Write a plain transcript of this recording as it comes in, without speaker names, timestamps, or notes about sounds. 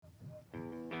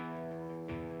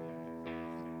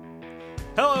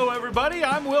Hello, everybody.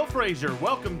 I'm Will Frazier.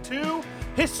 Welcome to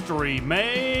History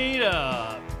Made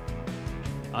Up.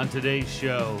 On today's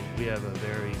show, we have a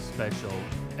very special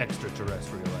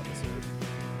extraterrestrial episode.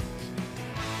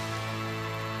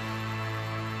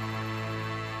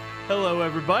 Hello,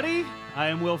 everybody. I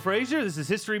am Will Frazier. This is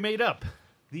History Made Up,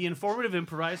 the informative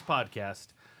improvised podcast.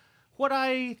 What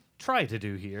I try to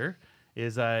do here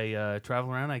is I travel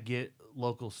around, I get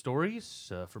local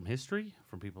stories from history,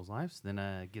 from people's lives, then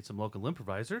I get some local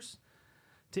improvisers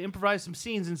to improvise some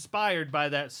scenes inspired by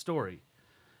that story.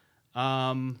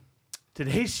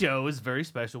 Today's show is very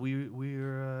special.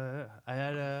 I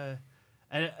had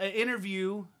an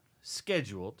interview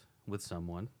scheduled with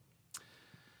someone,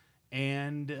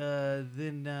 and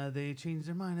then they changed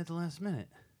their mind at the last minute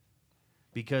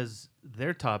because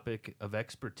their topic of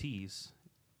expertise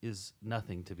is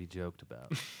nothing to be joked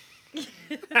about.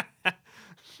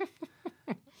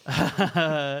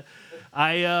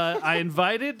 I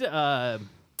invited a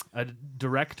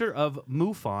director of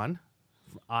MUFON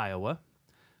from Iowa.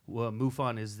 Well,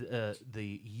 MUFON is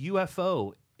the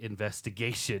UFO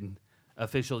investigation,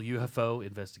 official UFO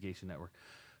investigation network.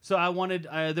 So I wanted,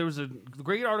 there was a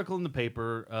great article in the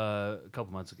paper a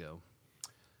couple months ago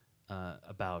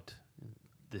about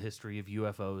the history of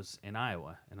UFOs in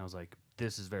Iowa. And I was like,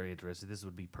 this is very interesting. This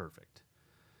would be perfect.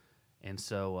 And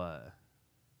so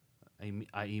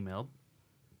I emailed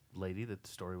the lady that the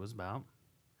story was about.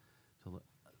 So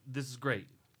this is great.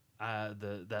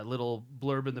 That little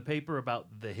blurb in the paper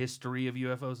about the history of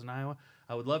UFOs in Iowa,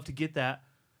 I would love to get that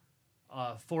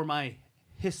for my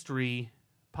history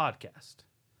podcast.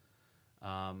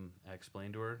 I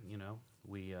explained to her,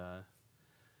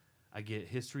 I get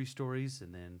history stories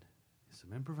and then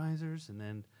some improvisers and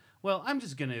then, well, I'm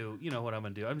just going to, what I'm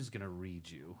going to do? I'm just going to read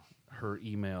you her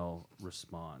email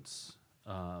response.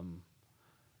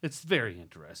 It's very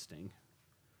interesting.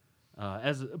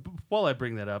 While I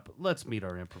bring that up, let's meet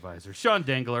our improviser, Sean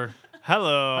Dengler.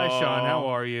 Hello. Hi, Sean. How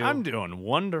are you? I'm doing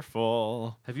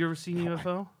wonderful. Have you ever seen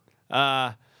UFO?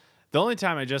 The only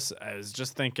time I was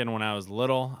just thinking when I was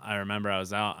little, I remember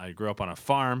I grew up on a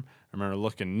farm. I remember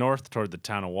looking north toward the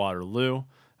town of Waterloo,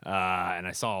 and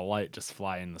I saw a light just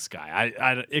fly in the sky.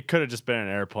 It could have just been an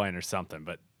airplane or something,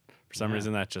 but for some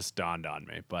reason that just dawned on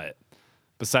me. But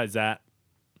besides that,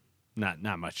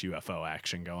 not much UFO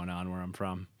action going on where I'm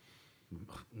from.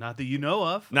 Not that you know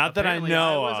of. Not that I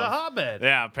know of. It was of. a hotbed.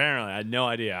 Yeah, apparently. I had no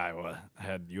idea Iowa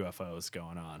had UFOs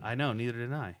going on. I know, neither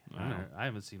did I. Wow. I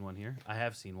haven't seen one here. I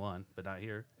have seen one, but not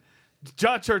here.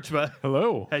 Jon Tjeerdsma.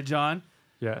 Hello. Hey, John.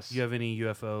 Yes. Do you have any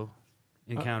UFO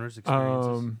encounters,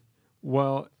 experiences?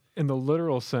 Well, in the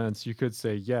literal sense, you could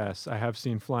say yes. I have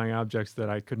seen flying objects that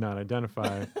I could not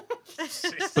identify.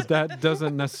 But that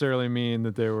doesn't necessarily mean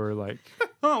that they were like...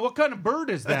 Oh, what kind of bird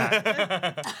is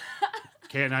that?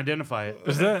 Can't identify it.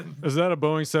 Is that a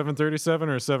Boeing 737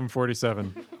 or a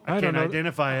 747? I can't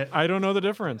identify it. I don't know the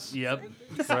difference. Yep.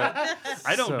 Right.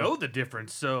 I don't know the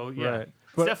difference, so yeah. Right.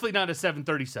 It's But- definitely not a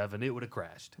 737. It would have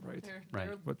crashed. Right.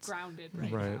 They're grounded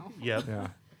right now. Yep. Yeah.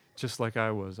 Just like I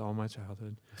was all my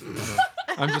childhood.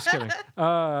 I'm just kidding.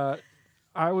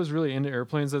 I was really into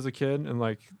airplanes as a kid, and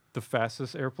like the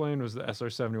fastest airplane was the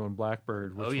SR-71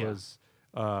 Blackbird, which was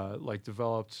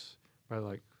developed by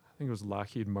I think it was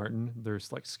Lockheed Martin.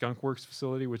 There's like Skunk Works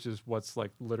facility, which is what's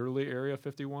like literally Area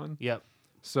 51. Yep.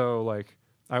 So like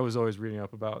I was always reading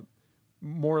up about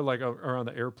more like around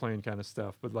the airplane kind of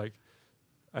stuff, but like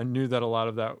I knew that a lot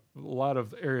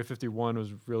of Area 51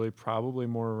 was really probably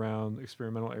more around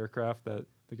experimental aircraft that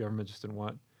the government just didn't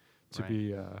want to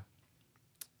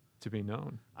be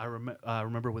known. I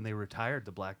remember when they retired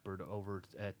the Blackbird over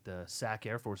at Sac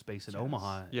Air Force Base in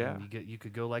Omaha. Yeah. And you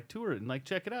could go tour it and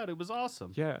check it out. It was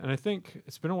awesome. Yeah, and I think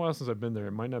it's been a while since I've been there.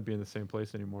 It might not be in the same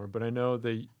place anymore, but I know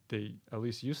they at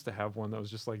least used to have one that was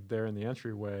just like there in the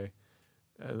entryway.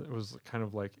 It was kind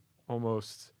of like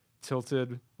almost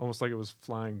tilted, almost like it was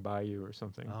flying by you or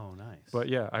something. Oh, nice. But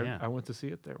yeah, I went to see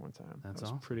it there one time. That's I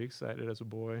was awesome. pretty excited as a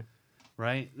boy.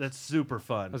 Right? That's super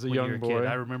fun. As a when young you're boy. Kid.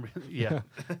 I remember. Yeah.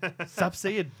 Stop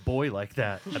saying boy like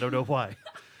that. I don't know why.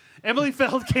 Emily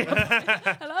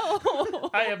Feldkamp. Hello.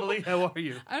 Hi, Emily. How are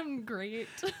you? I'm great.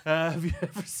 Have you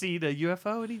ever seen a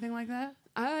UFO, anything like that?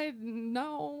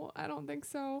 No, I don't think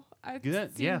so. I've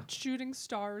Good, seen yeah. shooting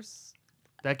stars.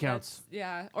 That counts. Or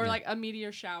Yeah. like a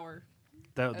meteor shower.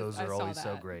 Those I are saw always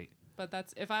so that. great. But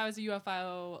if I was a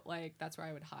UFO, like that's where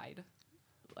I would hide.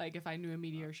 Like if I knew a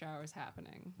meteor shower was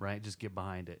happening. Right? Just get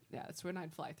behind it. Yeah, that's when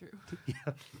I'd fly through.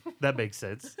 Yeah. That makes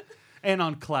sense. And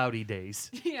on cloudy days.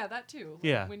 Yeah, that too. Like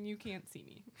Yeah. when you can't see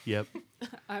me. Yep.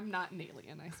 I'm not an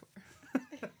alien, I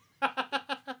swear.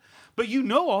 But you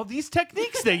know all these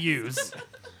techniques they use.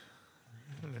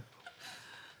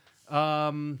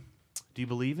 Do you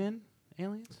believe in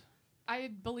aliens? I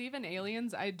believe in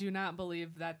aliens. I do not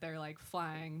believe that they're like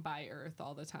flying by Earth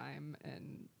all the time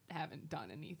and haven't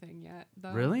done anything yet,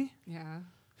 though. Really? Yeah.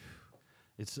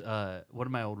 It's one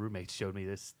of my old roommates showed me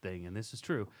this thing, and this is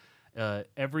true.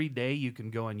 Every day you can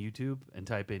go on YouTube and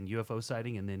type in UFO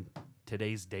sighting and then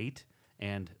today's date,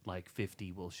 and like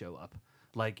 50 will show up.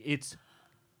 Like, it's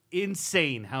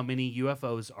insane how many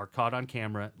UFOs are caught on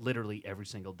camera literally every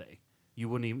single day. You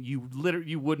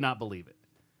would not believe it.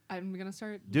 I'm gonna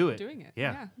start doing it.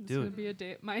 Yeah, it's do gonna it. be a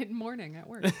day, my morning at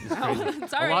work. Crazy.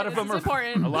 It's all right. A lot of them are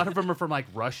important. a lot of them are from like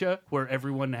Russia, where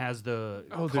everyone has the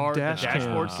their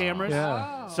dashboard cams. cameras.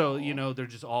 Yeah. So they're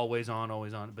just always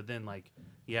on. But then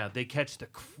they catch the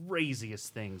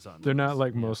craziest things on. They're not those.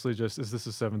 like mostly just, is this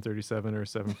a 737 or a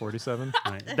 747?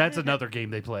 Right. That's another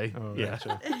game they play. Oh, yeah.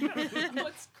 gotcha.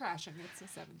 What's crashing? It's a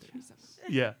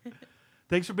 737. Yeah.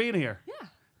 Thanks for being here. Yeah.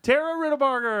 Tara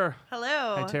Riddlebarger.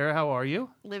 Hello. Hi, Tara. How are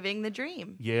you? Living the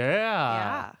dream.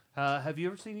 Yeah. Have you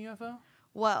ever seen a UFO?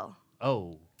 Well,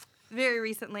 Oh. very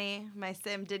recently, my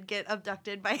sim did get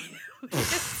abducted by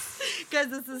because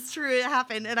this is true. It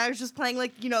happened, and I was just playing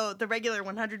the regular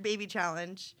 100 baby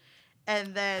challenge,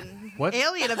 and then What?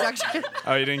 alien abduction.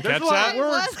 Oh, you didn't There's catch a lot that? of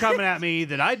words What? coming at me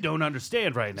that I don't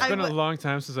understand right now. It's been a would- long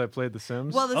time since I played The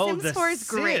Sims. Well, the Oh, Sims the 4 is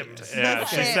great. Sims. Yeah, The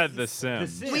she Sims. said The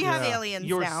Sims. Sims. We have Yeah. aliens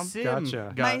Your now. sim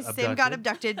Gotcha. got My sim got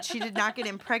abducted. She did not get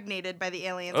impregnated by the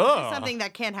aliens, which Ugh. is something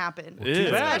that can happen. Ew.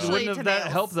 Too bad. Especially Wouldn't to have that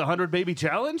males. helped the 100 baby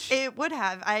challenge? It would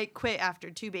have. I quit after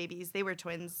 2 babies. They were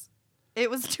twins. It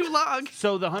was too long.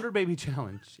 So the 100 baby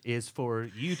challenge is for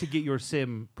you to get your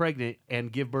sim pregnant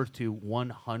and give birth to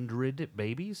 100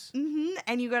 babies?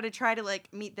 And you got to try to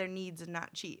meet their needs and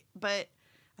not cheat. But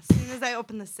as soon as I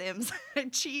open the Sims, I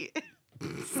cheat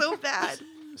so bad.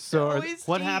 so are, Always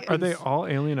what cheat. happened? are they all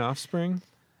alien offspring?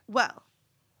 Well,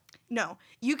 no.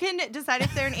 You can decide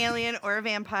if they're an alien or a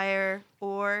vampire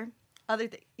or other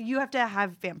things. You have to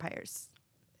have vampires.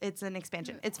 It's an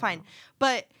expansion. It's fine.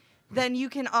 But then you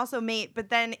can also mate. But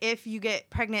then if you get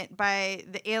pregnant by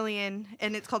the alien,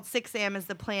 and it's called 6am is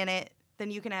the planet,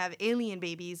 then you can have alien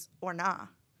babies or nah.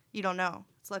 You don't know.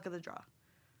 It's luck of the draw.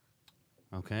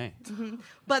 Okay.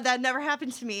 But that never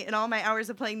happened to me in all my hours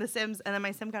of playing The Sims, and then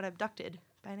my sim got abducted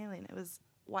by an alien. It was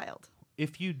wild.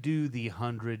 If you do the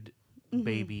 100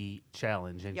 baby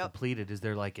challenge and Yep. complete it, is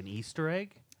there like an Easter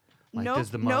egg? Like, Nope, does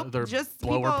the nope, mother just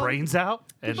blow her people- brains out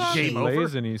and people- game over?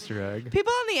 Lays an Easter egg.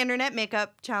 People on the internet make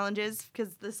up challenges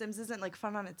because The Sims isn't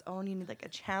fun on its own. You need a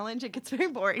challenge. It gets very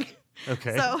boring.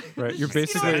 Okay. So Right, you're an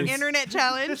basically internet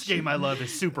challenge. This game I love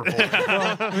is super boring.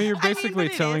 I mean, you're basically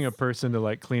but it telling a is. person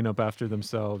to clean up after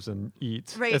themselves and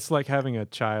eat. Right. It's like having a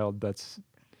child that's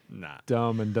Nah.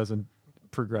 dumb and doesn't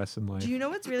progress in life. Do you know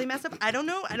what's really messed up? I don't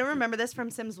know. I don't remember this from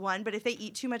Sims 1, but if they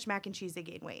eat too much mac and cheese, they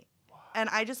gain weight. And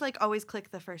I just always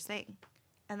click the first thing.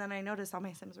 And then I noticed all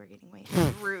my Sims were gaining weight. It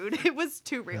was rude. It was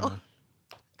too real.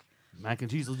 Mac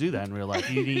and cheese will do that in real life.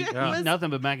 You eat was- nothing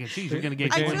but mac and cheese, you're going to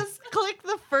get I weight. just click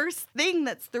the first thing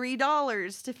that's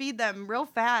 $3 to feed them real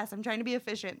fast. I'm trying to be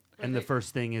efficient. And the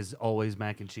first thing is always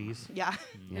mac and cheese. Yeah.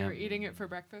 They Yeah. were eating it for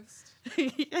breakfast.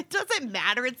 It doesn't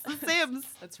matter. It's The Sims.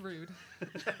 That's rude.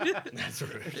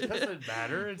 It doesn't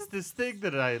matter. It's this thing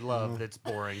that I love that's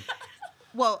boring.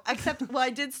 Well, I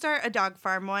did start a dog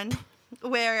farm one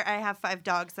where I have 5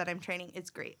 dogs that I'm training. It's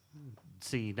great.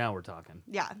 See, now we're talking.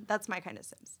 Yeah, that's my kind of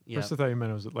Sims. Yeah. First I thought you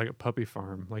meant it was like a puppy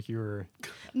farm. Like you were...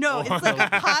 No, it's like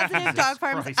a positive dog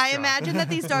farm. Christ, I John. imagine that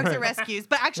these dogs are rescues,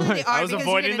 but actually they are I was because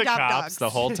avoiding you the can adopt cops dogs. the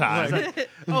whole time.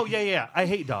 Oh, yeah. I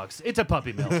hate dogs. It's a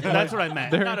puppy mill. That's what I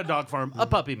meant. Not a dog farm, a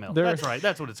puppy mill. They're- That's right.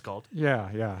 That's what it's called.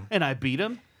 Yeah. And I beat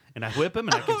him, and I whip him,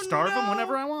 and I can Oh, starve him no.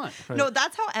 whenever I want. No,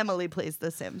 that's how Emily plays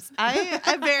The Sims.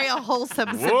 I'm very a wholesome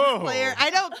Sims Whoa. player. I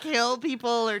don't kill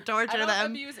people or I torture don't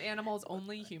them. abuse animals,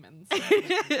 only humans.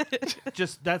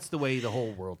 Just that's the way the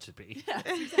whole world should be.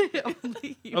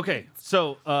 Only you. Okay,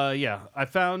 so I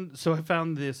found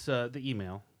this the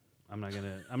email. I'm not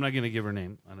gonna give her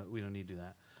name. We don't need to do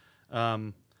that.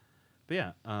 But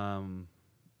yeah, I'm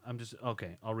just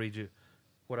okay. I'll read you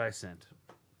what I sent.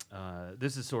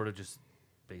 This is sort of just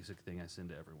basic thing I send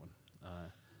to everyone.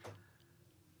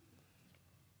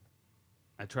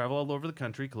 I travel all over the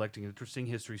country collecting interesting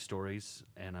history stories,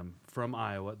 and I'm from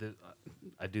Iowa.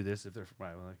 I do this if they're from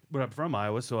Iowa, but I'm from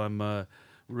Iowa, so I'm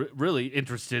really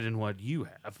interested in what you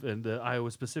have and the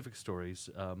Iowa-specific stories.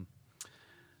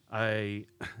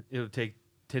 It'll take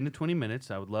 10 to 20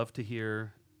 minutes. I would love to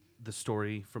hear the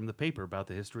story from the paper about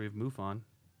the history of MUFON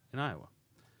in Iowa.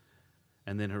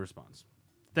 And then her response.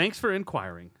 Thanks for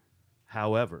inquiring.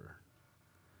 However,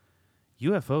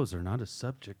 UFOs are not a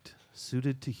subject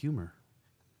suited to humor.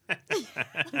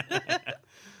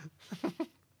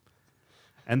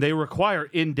 And they require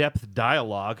in-depth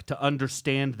dialogue to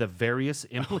understand the various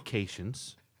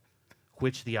implications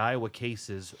which the Iowa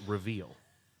cases reveal.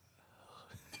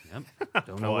 Yep.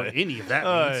 Don't know what any of that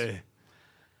means.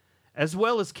 As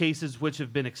well as cases which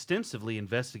have been extensively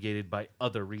investigated by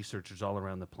other researchers all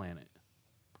around the planet.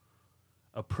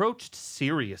 Approached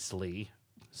seriously,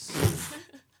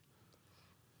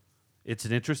 it's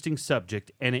an interesting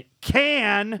subject, and it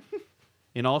can,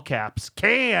 in all caps,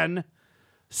 can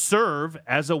serve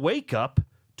as a wake-up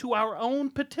to our own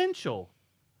potential.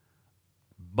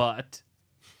 But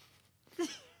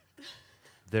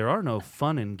there are no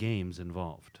fun and games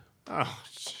involved. Oh,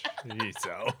 jeez.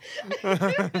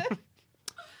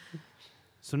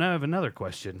 So now I have another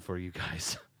question for you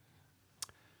guys.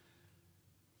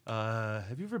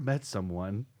 Have you ever met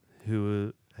someone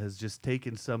who has just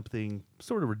taken something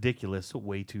sort of ridiculous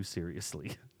way too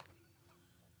seriously?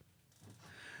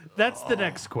 That's the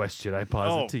next question I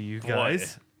posit to you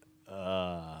guys.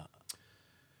 For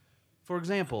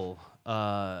example,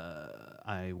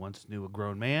 I once knew a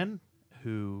grown man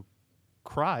who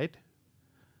cried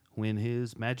when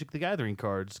his Magic the Gathering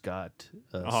cards got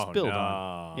spilled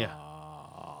on. Yeah,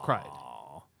 cried.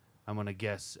 I'm going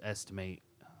to estimate.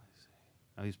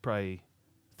 He's probably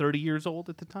 30 years old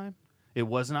at the time. It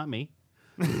was not me.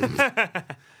 But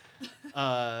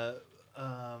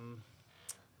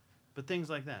things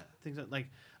like that.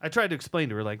 I tried to explain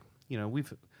to her,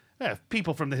 we've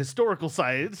people from the historical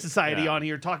society on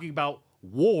here talking about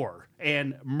war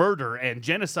and murder and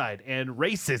genocide and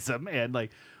racism, and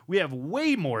we have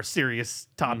way more serious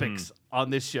topics on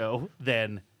this show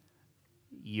than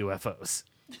UFOs.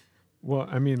 Well,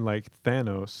 I mean,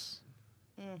 Thanos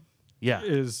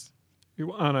is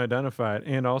unidentified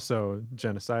and also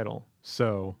genocidal.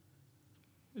 So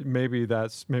maybe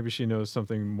she knows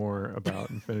something more about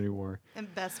Infinity War.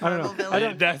 And best Marvel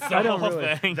villain. That's the whole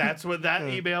thing. That's what that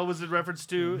email was in reference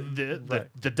to.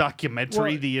 The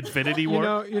documentary, The Infinity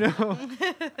War. You know,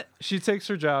 she takes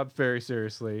her job very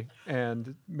seriously,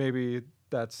 and maybe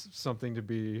that's something to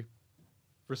be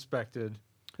respected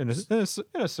in a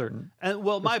certain. And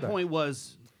my respect. point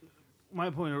was,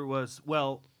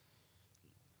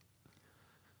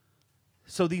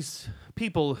 so these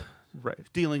people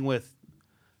dealing with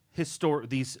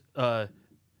these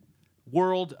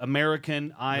world,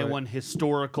 American, Iowan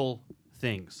historical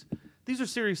things. These are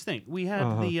serious things. We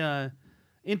had the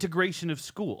integration of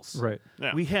schools. Right.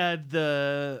 Yeah. We had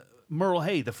the Merle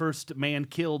Hay, the first man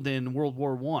killed in World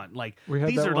War I.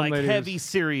 These are heavy,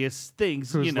 serious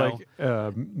things. Who's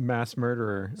mass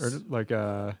murderer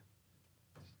or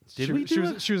she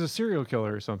was a serial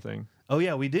killer or something. Oh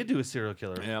yeah, we did do a serial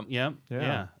killer. Yeah.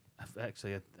 Yeah.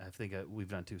 Actually, I think we've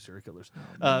done 2 serial killers.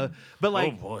 But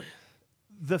oh boy,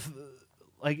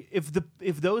 if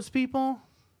those people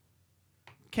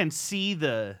can see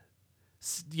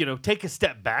take a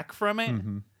step back from it,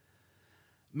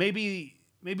 maybe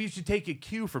you should take a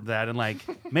cue from that, and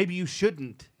maybe you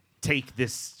shouldn't take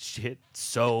this shit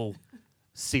so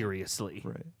seriously.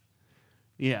 Right.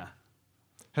 Yeah.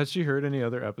 Has she heard any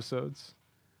other episodes?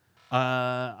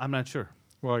 I'm not sure.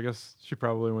 Well, I guess she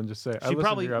probably wouldn't just say, I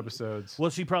listened to your episodes. Well,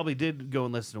 she probably did go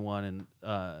and listen to one,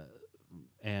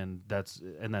 and that's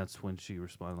when she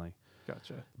responded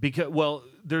Gotcha. Because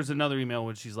there's another email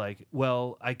when she's like,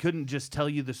 well, I couldn't just tell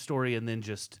you the story and then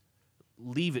just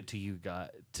leave it to you guys,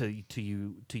 to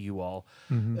you all.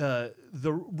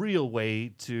 The real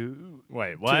way to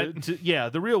wait, what?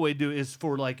 The real way to do is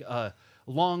for a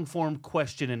long form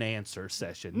question and answer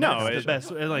session. No, that's the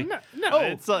best.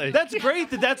 It's that's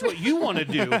great that's what you want to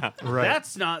do. Right.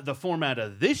 That's not the format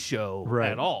of this show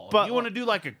at all. But you want to do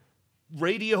a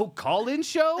radio call-in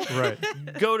show? Right.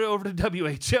 Go over to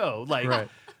WHO. Right.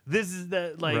 This is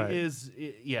that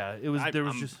there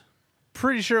was just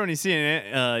pretty sure when you see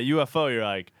a UFO, you're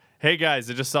like, hey guys,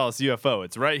 I just saw this UFO.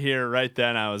 It's right here, right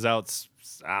then. I was out,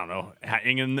 I don't know,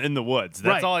 hanging in the woods.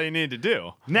 That's all you need to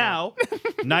do. Now,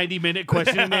 90-minute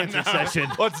question and answer session.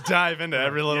 Let's dive into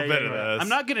every little bit of this. I'm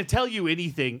not going to tell you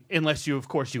anything unless you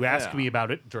ask me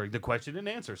about it during the question and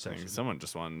answer session. Someone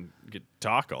just wanted to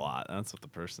talk a lot. That's what the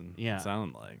person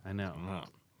sounded like. I know.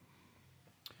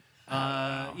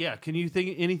 Can you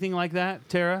think anything like that,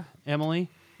 Tara, Emily?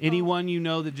 Anyone you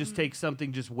know that just takes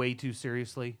something just way too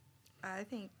seriously? I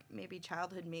think maybe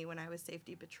childhood me when I was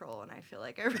safety patrol, and I feel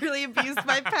like I really abused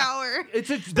my power.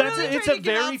 It's a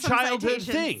very childhood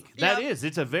thing.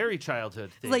 It's a very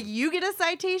childhood thing. You get a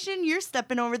citation, you're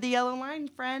stepping over the yellow line,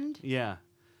 friend. Yeah.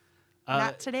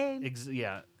 Not today.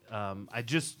 I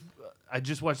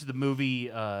just watched the movie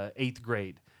 8th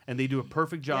Grade, and they do a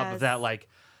perfect job of that.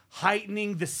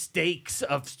 heightening the stakes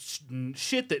of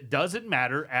shit that doesn't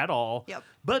matter at all. Yep.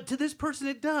 But to this person,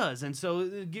 it does, and so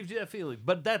it gives you that feeling.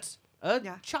 But that's a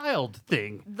child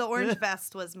thing. The orange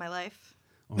vest was my life.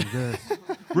 Orange vest.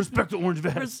 Respect the orange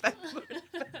vest.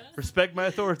 Respect my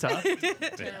authority.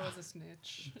 Tara was a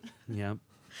snitch. Yep.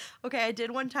 Okay, I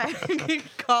did one time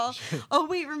call. Oh,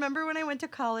 wait, remember when I went to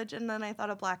college and then I thought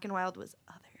a Black and Wild was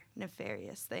other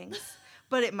nefarious things?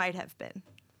 But it might have been.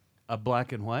 A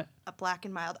black and what? A Black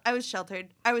and Mild. I was sheltered.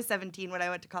 I was 17 when I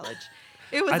went to college.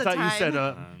 It was I a thought time. you said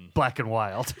black and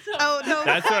wild. Oh, no.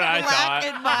 That's what I thought.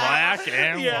 And mild. Black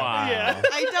and Yeah, wild. yeah.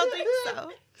 I don't think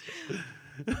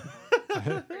so.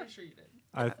 Pretty sure you did.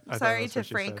 I thought Sorry that's to what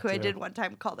she Frank, said, who I too. did one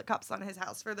time call the cops on his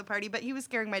house for the party, but he was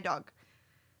scaring my dog.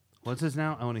 What's his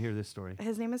now? I want to hear this story.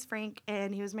 His name is Frank,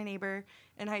 and he was my neighbor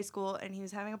in high school, and he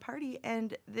was having a party,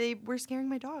 and they were scaring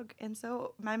my dog. And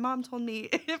so my mom told me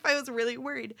if I was really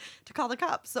worried to call the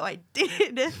cops, so I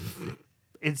did.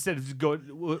 Instead of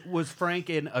going, was Frank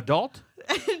an adult?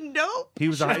 Nope. He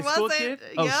was a high school wasn't. kid?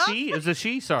 Oh, Yeah. she? It was a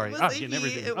she? Sorry. It was I'm a getting he.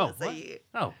 everything. It Oh, was a what? he.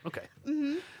 Oh, okay.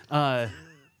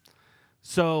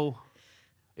 So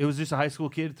it was just a high school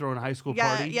kid throwing a high school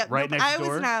party right nope, next I door?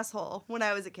 was an asshole when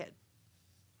I was a kid,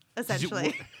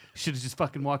 essentially. Should have just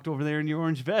fucking walked over there in your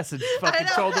orange vest and fucking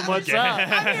know. told them what's up.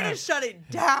 I'm here to shut it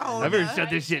down. I'm here to shut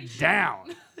this shit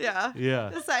down. Yeah. Yeah.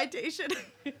 The citation.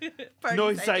 Party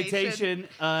Noise citation.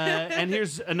 And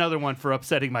here's another one for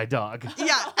upsetting my dog.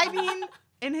 Yeah, I mean,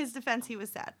 in his defense, he was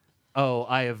sad. Oh,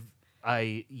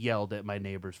 I yelled at my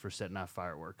neighbors for setting off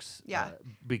fireworks. Yeah.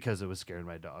 Because it was scaring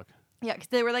my dog. Yeah, because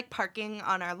they were like parking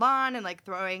on our lawn and like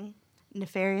throwing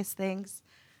nefarious things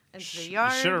into the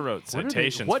yard. You should have wrote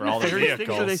citations What for all the nefarious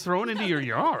vehicles. things are they throwing into your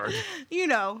yard? You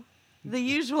know, the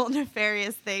usual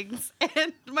nefarious things.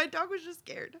 And my dog was just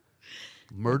scared.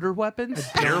 Murder weapons?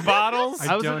 Beer bottles?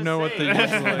 I was don't gonna know what say. the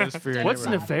usual is for your What's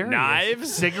neighborhood. nefarious?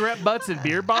 Knives? Cigarette butts and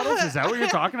beer bottles? Is that what you're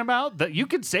talking about? That you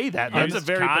could say that. That's a Used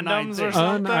very benign condoms thing. or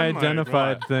something? Unidentified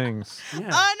Like what? things.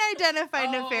 Yeah. Unidentified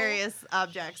Oh. nefarious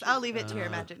objects. I'll leave it to your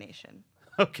imagination.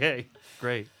 Okay,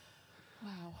 great.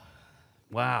 Wow.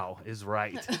 Wow is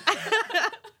right.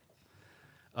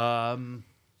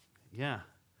 Yeah.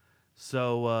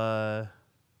 So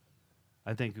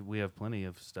I think we have plenty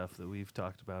of stuff that we've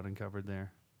talked about and covered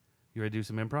there. You ready to do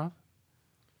some improv?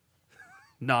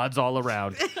 Nods all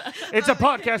around. It's a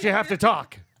podcast. You have to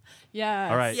talk. Yeah.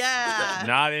 All right. Yeah.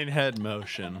 Nodding head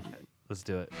motion. Let's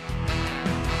do it.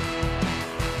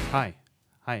 Hi.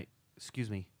 Excuse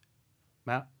me.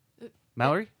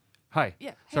 Mallory? Hi.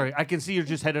 Yeah, hey. Sorry, I can see you're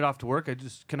just headed off to work.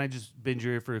 Can I just binge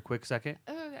your ear for a quick second?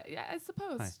 Yeah, I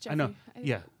suppose. Hi. Jeffy. I know.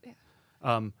 Yeah.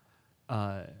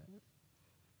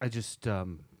 I just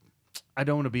I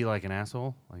don't want to be like an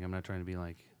asshole. Like I'm not trying to be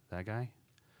like that guy.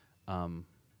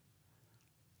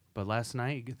 But last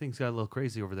night things got a little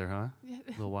crazy over there, huh? Yeah.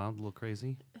 A little wild, a little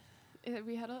crazy.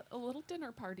 We had a little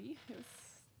dinner party. It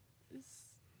was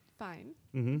fine.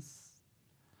 Mm-hmm.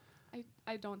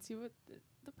 I don't see what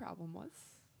the problem was.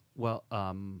 Well,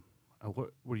 what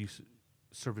were you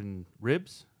serving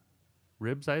ribs?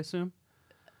 Ribs, I assume.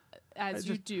 As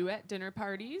you do at dinner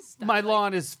parties. My like-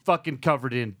 lawn is fucking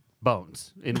covered in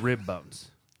bones, in rib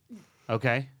bones.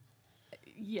 Okay.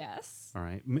 Yes. All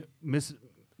right.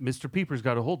 Mr. Peepers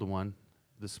got a hold of one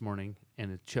this morning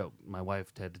and it choked. My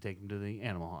wife had to take him to the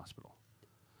animal hospital.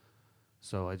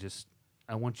 So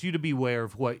I want you to be aware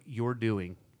of what you're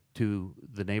doing to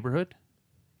the neighborhood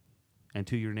and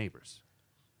to your neighbors.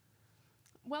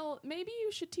 Well, maybe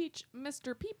you should teach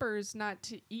Mr. Peepers not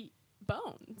to eat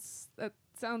bones. That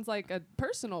sounds like a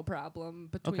personal problem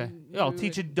between Okay. you I'll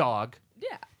teach a and- dog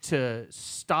Yeah. to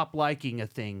stop liking a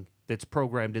thing that's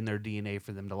programmed in their DNA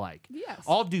for them to like. Yes.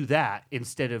 I'll do that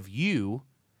instead of you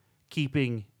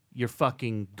keeping your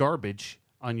fucking garbage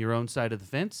on your own side of the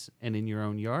fence and in your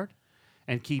own yard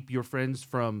and keep your friends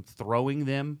from throwing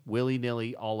them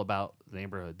willy-nilly all about the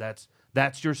neighborhood.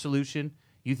 That's your solution?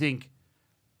 You think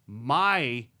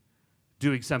my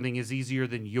doing something is easier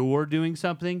than your doing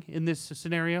something in this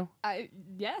scenario?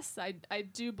 Yes, I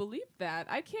do believe that.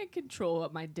 I can't control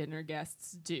what my dinner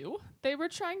guests do. They were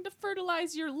trying to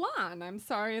fertilize your lawn. I'm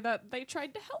sorry that they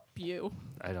tried to help you.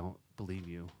 I don't believe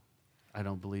you. I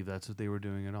don't believe that's what they were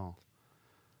doing at all.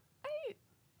 I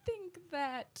think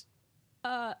that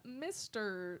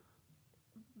Mr.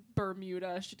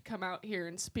 Bermuda should come out here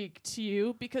and speak to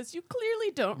you because you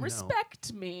clearly don't No.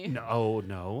 respect me. No.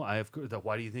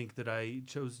 Why do you think that I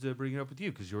chose to bring it up with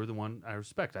you? Because you're the one I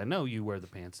respect. I know you wear the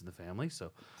pants in the family,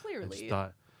 so I Clearly. just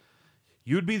thought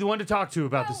you'd be the one to talk to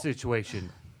about the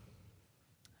situation.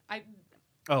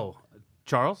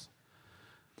 Charles?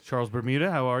 Charles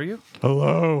Bermuda, how are you?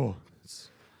 Hello.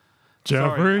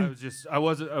 Jeffrey? Sorry, I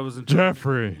wasn't.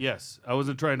 Jeffrey. Yes, I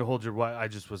wasn't trying to hold your wife. I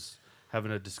just was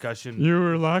having a discussion. You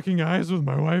were locking eyes with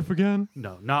my wife again?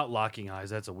 No, not locking eyes.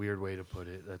 That's a weird way to put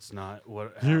it. That's not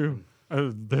what You,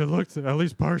 happened. they looked at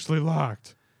least partially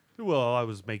locked. Well, I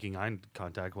was making eye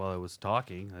contact while I was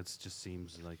talking. That just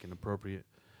seems like inappropriate.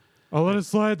 I'll let it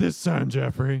slide this time,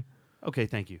 Jeffrey. Okay,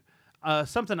 thank you.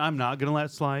 Something I'm not going to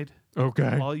let slide.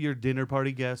 Okay. All your dinner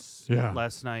party guests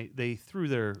last night, they threw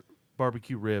their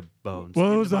barbecue rib bones.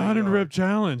 Well, it was into the my 100 yard. rib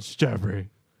challenge, Jeffrey.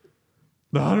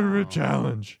 The 100 rib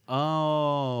challenge.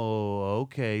 Oh,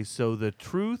 okay. So the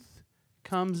truth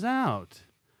comes out.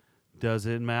 Does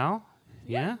it, Mal?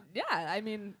 Yeah? Yeah, I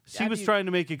mean... She was trying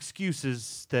to make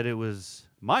excuses that it was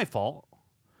my fault.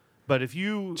 But if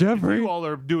you all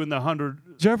are doing the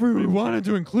 100... Jeffrey, we wanted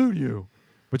to include you,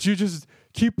 but you just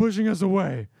keep pushing us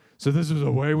away. So this was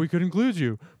a way we could include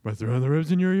you by throwing the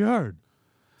ribs in your yard.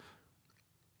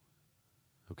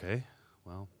 Okay,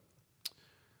 well,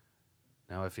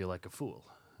 now I feel like a fool.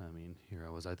 I mean, here I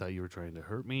was. I thought you were trying to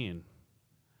hurt me and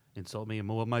insult me. And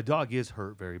well, my dog is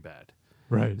hurt very bad.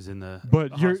 Right. He's in the you're-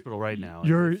 hospital right now.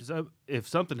 you're- If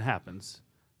something happens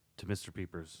to Mr.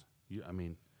 Peepers,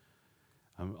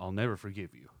 I'll never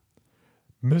forgive you.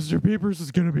 Mr. Peepers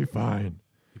is going to be fine.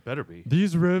 You better be.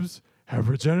 These ribs have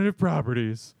regenerative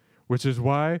properties, which is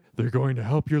why they're going to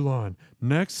help your lawn.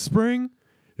 Next spring,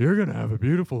 you're going to have a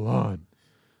beautiful lawn.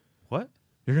 What?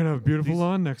 You're going to have a beautiful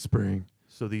lawn next spring.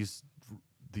 So these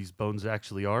bones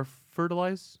actually are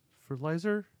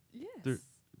fertilizer? Yes.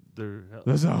 They're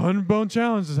That's a 100-bone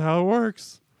challenge is how it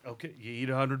works. okay. You eat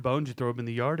 100 bones, you throw them in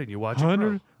the yard, and you watch it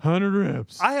grow. 100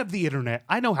 ribs. I have the internet.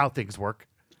 I know how things work.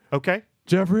 Okay?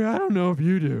 Jeffrey, I don't know if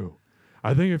you do.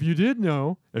 I think if you did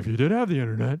have the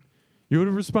internet, you would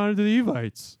have responded to the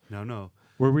Evites, No.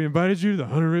 where we invited you to the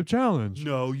 100 rib challenge.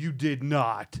 No, you did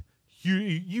not.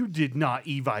 You did not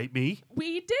evite me.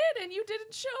 We did, and you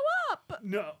didn't show up.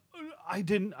 No, I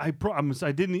didn't. I promise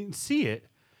I didn't even see it.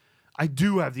 I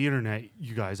do have the internet,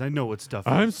 you guys. I know what stuff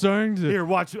is. I'm starting to. Here,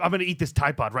 watch. I'm going to eat this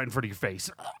Tide Pod right in front of your face.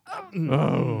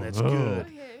 That's good.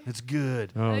 Okay. That's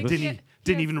good. Oh, I think this- he-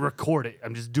 Didn't even record it.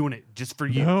 I'm just doing it just for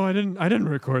you. No, I didn't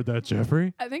record that,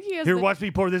 Jeffrey. I think he has Here, the- watch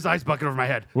me pour this ice bucket over my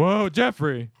head. Whoa,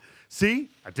 Jeffrey. See?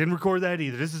 I didn't record that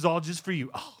either. This is all just for you.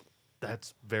 Oh,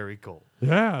 that's very cool.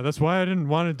 Yeah, that's why I didn't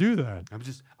want to do that.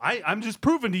 I'm just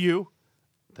proving to you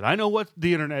that I know what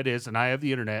the internet is, and I have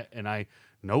the internet, and I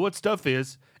know what stuff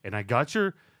is, and I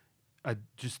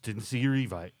just didn't see your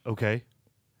Evite, okay?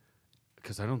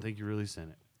 Because I don't think you really sent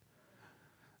it.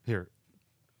 Here,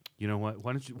 you know what?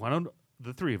 Why don't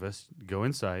the three of us go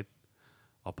inside?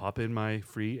 I'll pop in my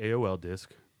free AOL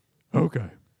disc. Okay.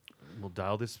 We'll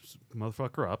dial this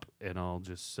motherfucker up, and I'll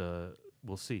just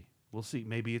we'll see.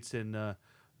 Maybe it's in the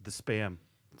spam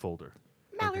folder.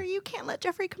 Mallory, you can't let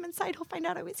Jeffrey come inside. He'll find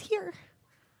out I was here.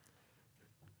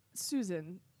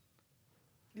 Susan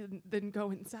didn't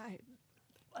go inside.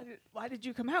 Why did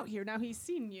you come out here? Now he's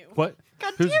seen you. What?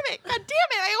 God damn it.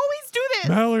 I always do this.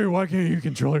 Mallory, why can't you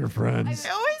control your friends? I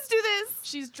always do this.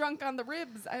 She's drunk on the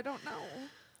ribs. I don't know.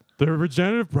 Their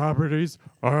regenerative properties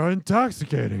are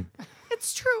intoxicating.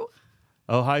 It's true.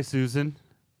 Oh, hi, Susan.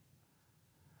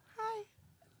 Hi.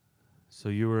 So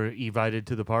you were invited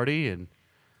to the party and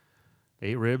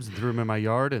ate ribs and threw them in my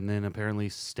yard, and then apparently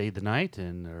stayed the night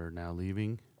and are now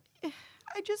leaving.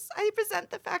 I resent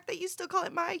the fact that you still call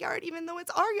it my yard, even though it's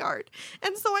our yard.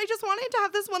 And so I just wanted to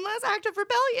have this one last act of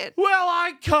rebellion. Well,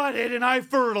 I cut it and I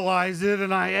fertilize it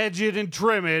and I edge it and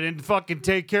trim it and fucking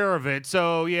take care of it.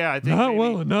 So yeah, I think Not maybe-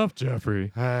 well enough,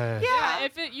 Jeffrey. Yeah.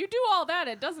 If you do all that,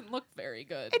 it doesn't look very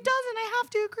good. It doesn't. I have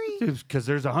to agree. because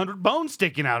there's 100 bones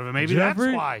sticking out of it. Maybe Jeffrey,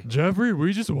 that's why. Jeffrey,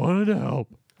 we just wanted to help.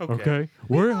 Okay?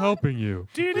 We're helping you.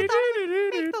 We thought it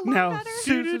would make the lawn Now, better.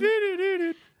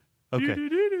 Susan. Okay.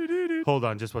 Hold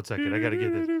on just one second. I got to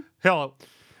get this. Hello.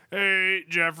 Hey,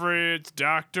 Jeffrey, it's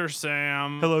Dr.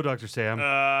 Sam. Hello, Dr. Sam.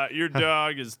 Your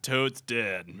dog is totes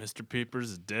dead. Mr.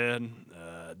 Peepers is dead.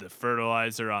 The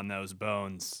fertilizer on those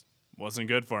bones wasn't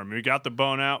good for him. We got the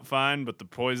bone out fine, but the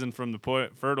poison from the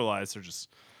fertilizer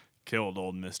just killed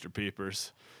old Mr.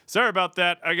 Peepers. Sorry about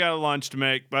that. I got a lunch to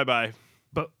make. Bye-bye.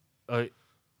 But,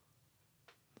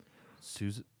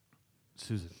 Susan.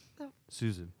 No.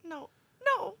 Susan. No.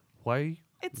 Why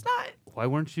It's not.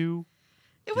 weren't you?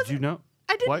 It Did you wasn't. know?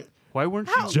 I didn't. Why weren't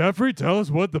How? you? Jeffrey, tell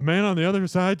us what the man on the other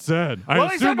side said. Well,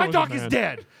 he assume said my it was a dog is man.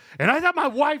 dead, and I thought my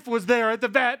wife was there at the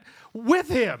vet with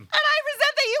him. And I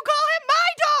resent that you call him my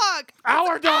dog.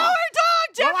 Our dog. Our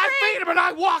dog, Jeffrey. Well, I feed him and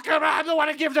I walk him, and I'm the one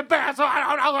who gives him bath, so I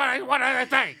don't know what I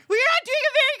think. Well, you're not doing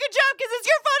a very good job because it's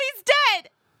your fault he's dead.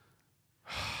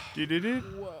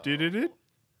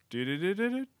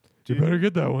 You better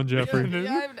get that one, Jeffrey. Yeah,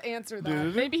 I have to answer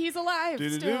that. Maybe he's alive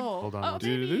still. Hold on Oh, one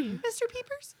maybe. Mr.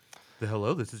 Peepers?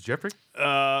 Hello, this is Jeffrey.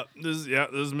 This is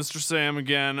Mr. Sam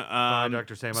again. Hi,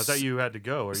 Dr. Sam. I thought you had to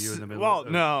go. Are you in the middle? Well,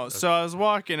 of, no. So I was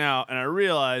walking out and I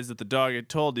realized that the dog I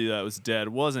told you that was dead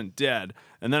wasn't dead.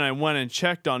 And then I went and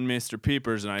checked on Mr.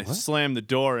 Peepers and I slammed the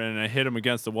door in and I hit him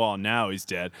against the wall. Now he's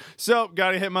dead. So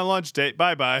gotta hit my lunch date.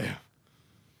 Bye bye.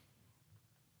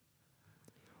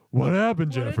 What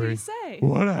happened, What Jeffrey? did he say?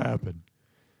 What happened?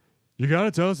 You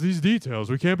gotta tell us these details.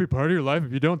 We can't be part of your life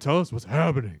if you don't tell us what's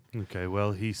happening. Okay,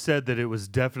 well, he said that it was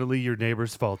definitely your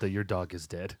neighbor's fault that your dog is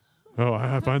dead. Oh,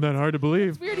 I find that hard to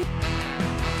believe. Weird.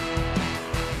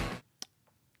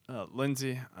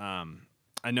 Lindsay,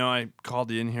 I know I called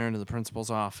you in here into the principal's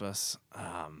office,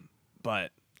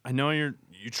 but I know you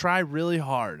try really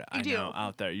hard. I do. know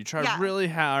out there. You try Yeah. really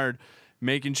hard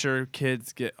making sure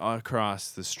kids get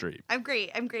across the street. I'm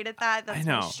great. I'm great at that. That's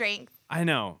I my know. strength. I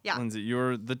know, Yeah. Lindsay,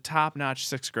 you're the top-notch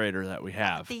sixth grader that we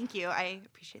have. Thank you. I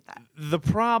appreciate that. The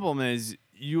problem is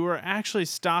you are actually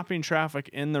stopping traffic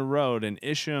in the road and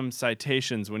issue them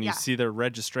citations when you Yeah. see their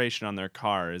registration on their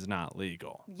car is not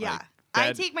legal. Yeah. Like, I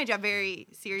that- take my job very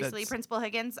seriously, that's- Principal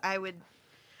Higgins. I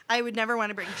would never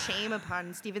want to bring shame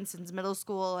upon Stevenson's middle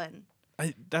school and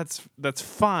that's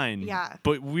fine. Yeah.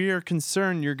 But we're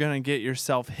concerned you're gonna get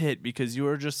yourself hit because you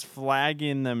are just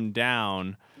flagging them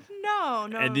down. no.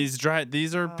 And these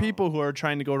are people who are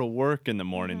trying to go to work in the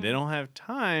morning. Mm-hmm. They don't have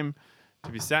time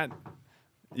to be sat.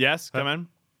 Yes, come in.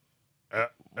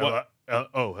 What?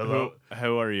 Hello.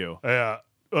 Who are you? Yeah.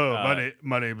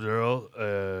 My name's Earl.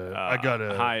 I got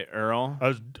a. Hi, Earl. I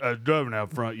was driving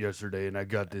out front yesterday and I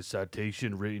got this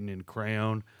citation written in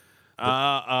crayon.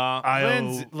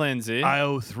 Lindsay. I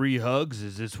owe 3 hugs.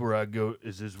 Is this where I go?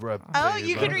 Is this where I? Oh, pay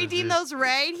you can about? Is redeem this- those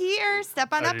right here. Step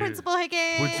on I up, do. Principal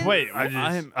Higgins. Wait, I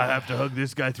have to hug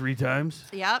this guy 3 times,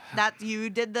 Yep, that you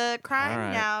did the crime. All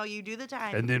right. Now you do the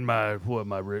time. and then my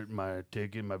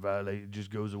ticket, my violation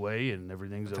just goes away and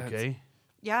everything's okay.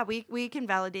 Yeah, we can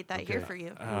validate that here Okay. for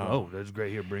you. Oh, that's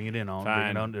great. Here, bring it in. On. Bring Fine.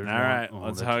 it on. There's All one. right, Oh,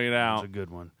 let's that's- hug it out. That's a good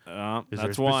one. Is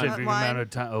That's there a one. specific One. amount of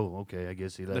time? Oh, okay. I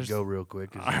guess he let There's- go real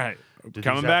quick. All right, Did these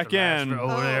coming have back to last in. for-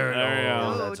 Oh, there. There you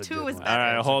go. That's a 2 good was one. better. All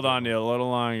right, That's a hold good on to one. you a little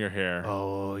longer here.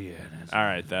 Oh yeah. That's All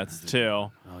right, that's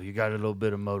 2. Oh, you got a little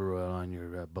bit of motor oil on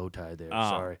your bow tie there. Oh.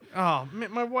 Sorry. Oh,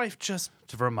 my wife just.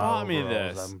 It's from my bought me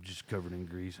overalls. this. I'm just covered in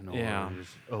grease and oil. Yeah. and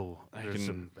there's can-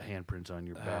 some handprints on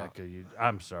your back.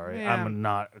 I'm sorry. Yeah. I'm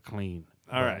not clean.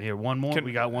 All But right. Here, one more. Can-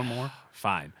 We got one more.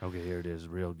 Fine. Okay, here it is.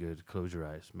 Real good. Close your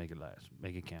eyes. Make it last.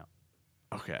 Make it count.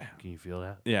 Okay. Can you feel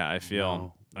that? Yeah, I feel.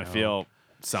 No, I no. feel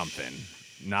something.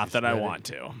 Not Just that I let it- want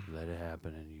to. Let it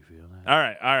happen, and you feel that. All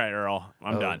right, Earl.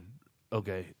 I'm Oh, done.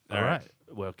 Okay. All All right. right.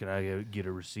 Well, can I get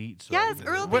a receipt? So Yes, I can-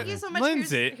 Earl, What- thank you so much.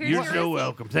 Lindsay, here's You're your so receipt.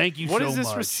 welcome. Thank you What so is this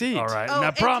much. receipt? All right. Oh, and I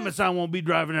it's promise just- I won't be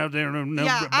driving out there. No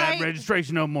Yeah, bad I-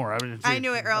 registration no more. I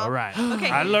knew it, Earl. All right. Okay.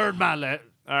 I learned my lesson.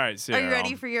 All right, see Are you, you Earl.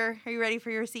 ready for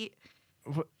your receipt?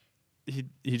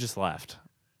 He just left.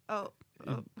 Oh.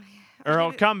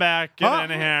 Earl, come back. Get Huh? in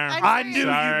here. I knew you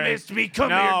Sorry. missed me. Come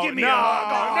No, here. Give me a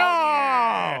hug.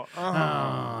 no.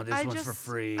 Oh, this I one's just, for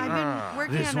free. I've been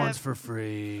working This on one's a, for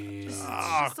free. Just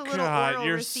Oh, a little God, oral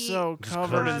you're receipt. so Just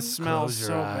covered in close smells your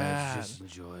so eyes. bad. Just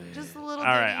enjoy it. just a little. All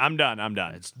right, ditty. I'm done. I'm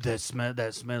done. It's that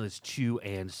smell is chew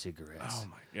and cigarettes. Oh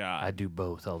my God, I do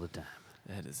both all the time.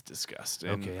 that is disgusting.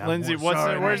 Okay, I'm Lindsay, more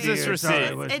sorry, where's my this dear. receipt?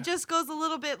 Sorry, what- It just goes a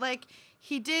little bit like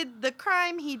he did the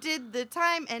crime, he did the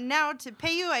time, and now to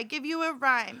pay you, I give you a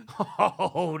rhyme.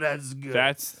 Oh, that's good.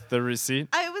 That's the receipt.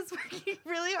 I was working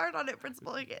really hard on it,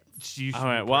 Principal Higgins. You should All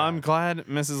right. be Well, I'm proud. glad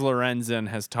Mrs. Lorenzen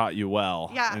has taught you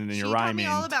well. Yeah, and she your taught rhyming.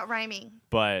 me all about rhyming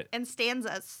But and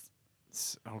stanzas.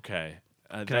 okay.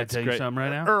 Can I that's tell you great. something right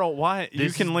now? Earl, why you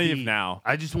This can is leave the- now?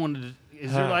 I just wanted to.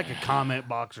 Is there like a comment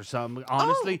box or something?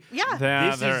 Honestly, Oh, yeah. Yeah,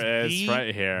 this there is the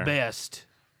right here. best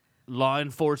law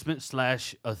enforcement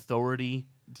 / authority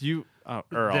You,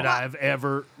 Earl. that I've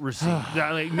ever received.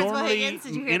 Like, normally, Higgins,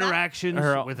 did you hear that? interactions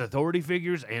Earl. with authority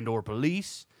figures and or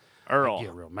police, I Earl.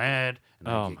 get real mad and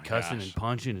Oh I my get cussing gosh. and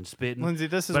punching and spitting. Lindsay,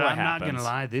 this is but what I'm not happens. gonna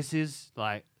lie. This is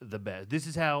like the best. This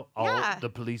is how all Yeah. the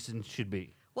policing should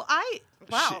be. Well,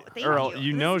 wow, thank Earl, you.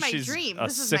 you know this is my she's dream. a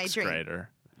This is my sixth dream. grader.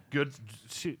 Good.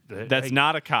 Shoot, That's hey,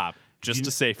 not a cop, just you-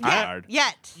 a safety Yet, guard.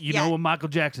 yet. You yet. know what Michael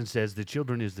Jackson says? The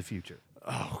children is the future.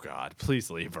 Oh God,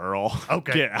 please leave, Earl.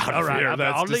 Okay. Get out All of right, here. I'll-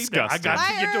 That's I'll leave now. I disgusting. got Bye,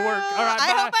 to get to work. Earl. All right,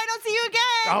 I bye. hope I don't see you again.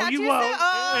 Oh, Not you too won't. soon.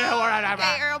 Oh, Yeah, all right, okay,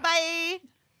 bye. Earl, bye.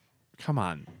 Come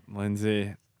on,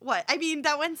 Lindsay. What? I mean,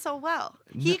 that went so well.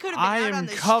 He could have I been out am on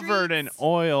the covered in streets.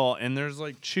 oil, and there's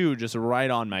like chew just right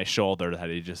on my shoulder that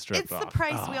he just stripped It's off. the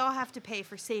price we all have to pay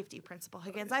for safety, Principal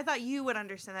Higgins. I thought you would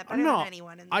understand that better No, than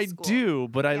anyone in the I school. do,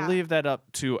 but I Yeah. leave that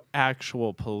up to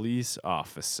actual police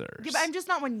officers. Yeah, but I'm just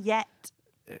not one yet.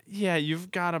 Yeah,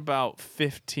 you've got about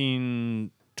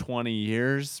 15, 20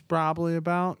 years probably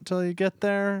about till you get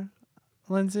there,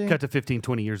 Lindsay. Cut to 15,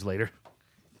 20 years later.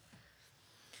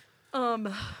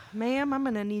 Ma'am, I'm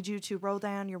gonna need you to roll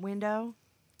down your window.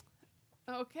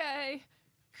 Okay.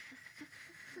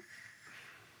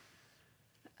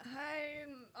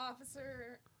 I'm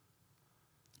Officer.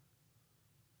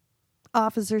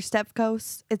 Officer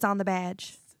Stefkos. It's on the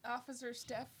badge. Officer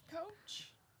Steph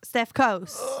Coach.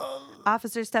 Stefkos.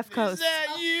 Officer Stefkos. Is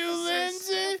that you,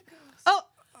 Lindsay? Oh,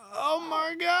 Oh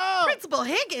my God! Principal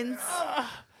Higgins.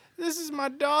 This is my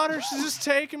daughter. She's just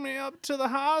taking me up to the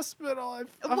hospital.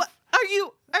 What? Are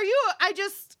you? Are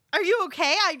you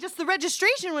okay? The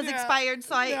registration was expired,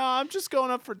 so No, I'm just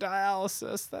going up for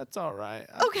dialysis. That's all right.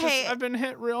 Okay. I've been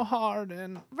hit real hard,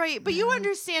 and Right, but you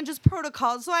understand just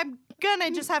protocols, so I'm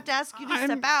gonna just have to ask you to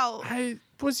step out. I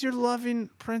was your loving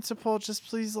principal. Just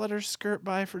please let her skirt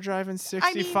by for driving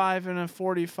 65 in a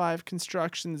 45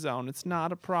 construction zone. It's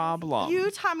not a problem.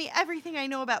 You taught me everything I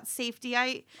know about safety.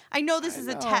 I know this is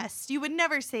a test. You would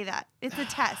never say that. It's a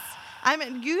test.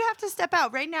 You have to step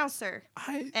out right now, sir.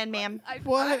 And ma'am.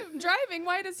 What? I'm driving.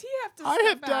 Why does he have to I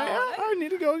step have out? I need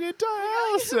to go get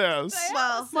dialysis.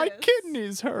 Well, My Dialysis.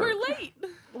 kidneys hurt. We're late.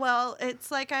 Well, it's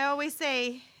like I always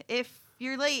say, if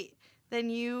you're late,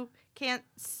 then you can't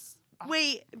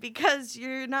wait because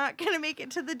you're not going to make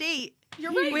it to the date.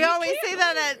 You're right. We you always can't say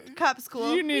that wait. at cop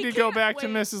school. You need We to go can't back to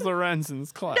wait. Mrs.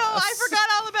 Lorenzen's class. No, I forgot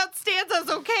all about stanzas,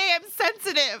 okay? I'm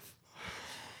sensitive.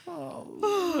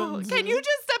 Oh, Can you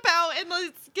just step out and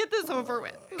let's get this over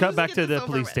with? Cut Just back get to this the over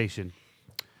police with. station.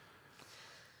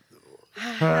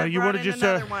 I You brought want to in just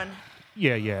another one.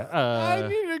 Yeah, yeah. I need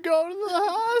to go to the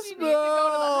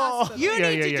hospital. You Yeah,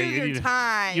 need yeah, to yeah, do you your need to-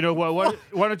 time. You know what?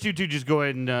 Why don't you two just go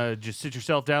ahead and just sit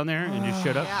yourself down there and just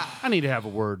shut up? Yeah. I need to have a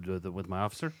word with my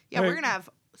officer. Yeah, Hey. we're gonna have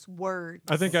words.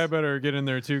 I think I better get in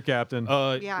there too, Captain.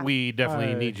 Yeah. We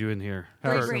definitely Hi. need you in here.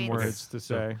 Have great some brains. words to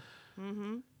say.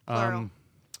 Plural.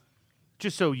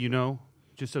 Just so you know,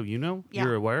 Yeah.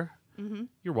 you're aware,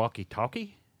 your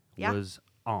walkie-talkie Yeah. was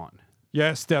on.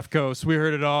 Yes, Stefkos, we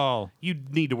heard it all. You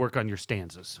need to work on your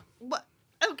stanzas. What?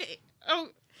 Okay. Oh,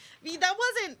 I mean, that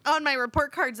wasn't on my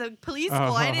report cards at police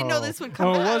school. I didn't know this would come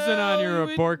Oh, it up. wasn't on your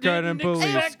we report card in didn't police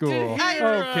expect to school. hear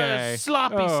Okay. a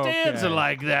sloppy stanza Okay.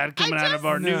 like that coming out of just-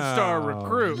 our new star No.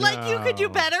 recruit. Like you could do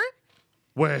No. better.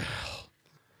 Well,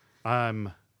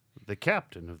 I'm the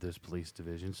captain of this police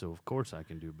division, so of course I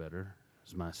can do better.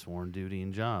 It's my sworn duty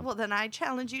and job. Well, then I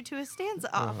challenge you to a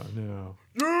stanza off. Oh, no.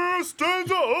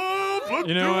 Stanza up!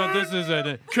 You know what? This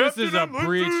is a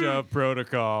breach of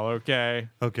protocol, okay?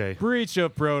 Okay. Breach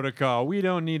of protocol. We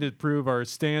don't need to prove our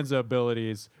stanza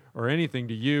abilities or anything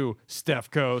to you,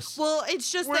 Stefkos. Well, it's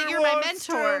just that you're my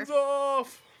mentor.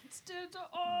 off. Stand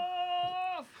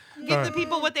off. Give the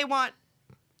people what they want.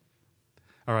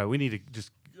 All right, we need to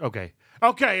just okay.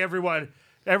 Okay, everyone.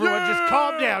 Everyone just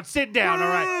calm down. Sit down, all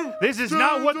right? This is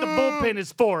not what the bullpen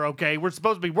is for, okay? We're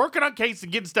supposed to be working on cases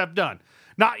and getting stuff done.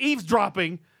 Not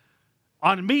eavesdropping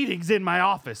on meetings in my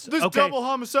office. This okay? double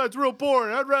homicide's real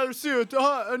boring. I'd rather see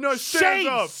a nice Shane,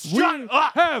 stanza. shut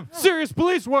up. Have serious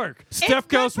police work. good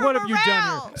Stefkos, for what have you done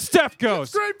morale. here?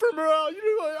 Stefkos. Great for morale.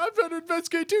 You know, I've had to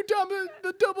investigate 2 times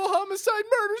the double homicide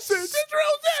murder scene. It's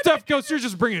real dead. Stefkos, you're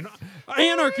just bringing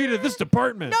anarchy to this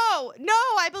department. No,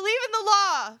 I believe in the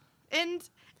law. And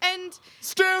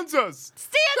Stanzas. stanzas.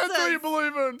 That's what you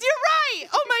believe in. You're right.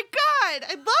 Oh my God.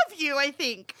 I love you, I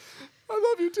think. I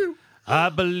love you too. I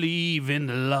believe in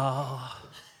the law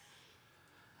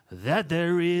that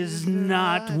there is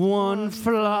not one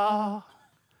flaw.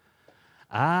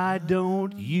 I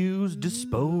don't use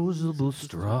disposable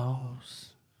straws.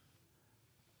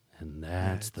 And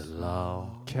that's the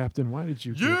law. Captain, why did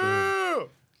you give in? Yeah.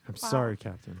 I'm sorry,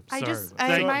 Captain. I Sorry.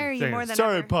 admire you Thanks. more than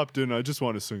Sorry I ever. popped in. I just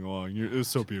want to sing along. It was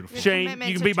so beautiful. Your Shane, commitment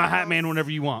you can to be my hat Charles. man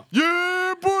whenever you want.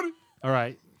 Yeah, buddy. All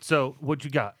right. So, what you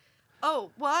got?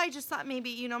 Oh, well, I just thought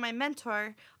maybe, my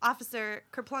mentor, Officer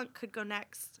Kerplunk, could go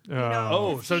next.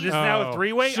 Oh, so he's- just now a Oh,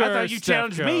 three-way? I sure, thought you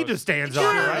challenged me to Stefkos. stand Sure,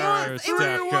 on, it right? was- Sure,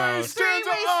 Stefkos.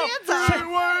 Three-way stanza.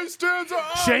 Three-way stanza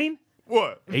up. Shane,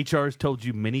 What? HR has told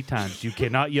you many times you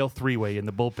cannot yell three-way in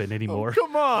the bullpen anymore.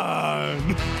 Come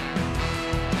on.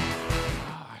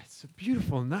 Ah, it's a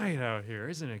beautiful night out here,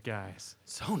 isn't it, guys?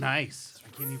 So nice. I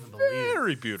can't even believe it.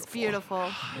 Very beautiful.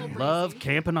 Beautiful. Love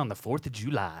camping on the 4th of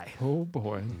July. Oh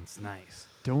boy, It's nice.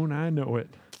 don't I know it?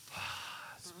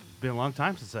 It's been a long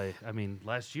time since I mean,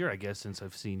 last year, I guess, since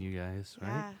I've seen you guys,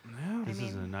 right? Yeah. This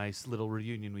is a nice little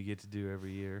reunion we get to do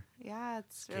every year. Yeah,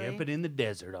 it's really, Camping in the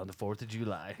desert on the 4th of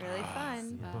July. really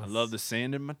fun. I love the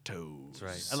sand in my toes. That's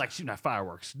right. I like shooting at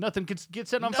fireworks. Nothing gets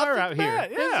set on fire out here.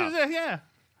 bad, yeah. This is, yeah.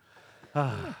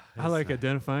 I like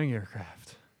identifying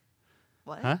aircraft.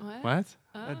 What? Huh? What?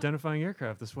 Identifying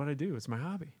aircraft. That's what I do. It's my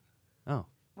hobby. Oh.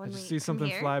 When I just we see come something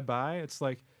here? fly by. It's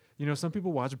like, some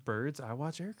people watch birds. I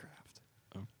watch aircraft.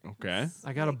 Okay.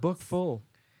 I got a book full,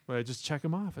 but I just check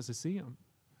them off as I see them.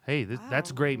 Hey,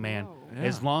 that's great, man. Yeah.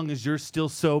 As long as you're still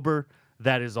sober,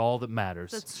 that is all that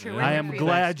matters. That's true. Yeah. We're I here am for you.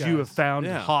 glad Thanks, you guys. have found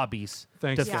Yeah. hobbies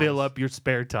Thanks, to guys. fill up your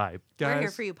spare time. We're here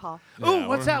Guys. for you, Paul. Oh, Yeah,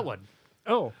 what's we're- that one?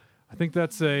 Oh, I think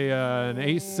that's an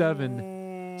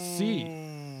A7C.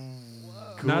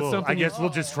 Not Cool. something I guess we'll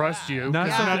just trust you. Not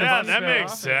Yeah. something Yeah, to that show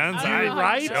makes off. sense. I know.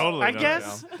 right? totally I don't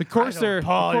guess. The Corsair,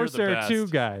 Paul, you're the Corsair best. 2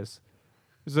 guys.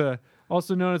 There's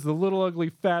also known as the little ugly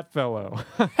fat fellow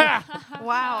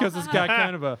Wow. because it's got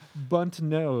kind of a bunt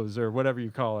nose or whatever you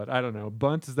call it. I don't know.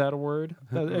 Bunt, is that a word?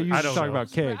 I usually don't talk know.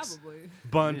 about cakes. Probably.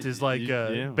 Bunt is like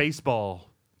a Yeah. baseball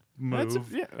That's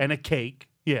move yeah. and a cake.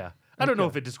 Yeah. I don't know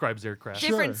Okay. if it describes aircraft.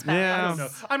 Different Sure. spells. Yeah. I don't know.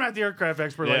 I'm not the aircraft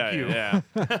expert yeah, like you. Yeah.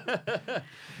 Here,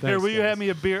 Thanks, will you guys. have me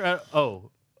a beer? Oh,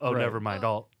 Right. never mind.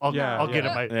 I'll Yeah, I'll get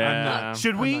yeah. it. Yeah.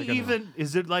 Should I'm we not gonna- even?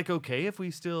 Is it like okay if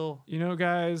we still?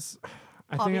 Guys,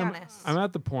 I I'll think be I'm honest.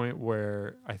 at the point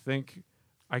where I think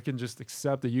I can just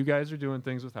accept that you guys are doing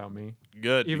things without me.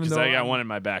 Good. Even Because though I got I'm one in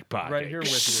my back pocket. Right here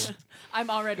with you. I'm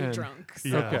already And- drunk. So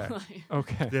Yeah. Okay.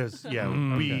 Okay. There's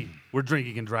we're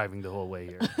drinking and driving the whole way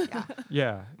here.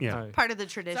 Yeah. Yeah. I- Part of the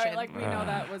tradition. Sorry, like we know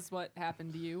that was what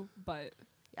happened to you, but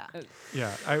Yeah.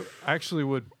 Yeah, I actually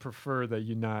would prefer that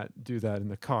you not do that in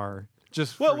the car.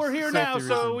 Just Well, for we're here safety now,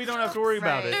 so reasons. we don't have to worry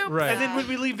about it. Right. Right. And then when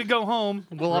we leave to go home,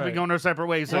 we'll all be Right. going our separate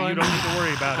ways, so Well, you don't need to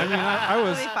worry about I it. mean,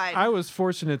 Totally fine. I was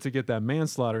fortunate to get that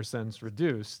manslaughter sentence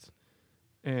reduced,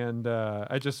 and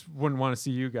I just wouldn't want to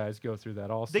see you guys go through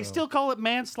that. Also, They still call it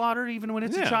manslaughter even when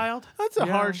it's a Yeah. child. That's a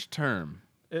Yeah. harsh term.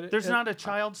 There's not a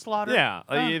child slaughter. Yeah.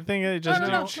 you think they just no,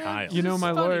 do no, child. You know, It's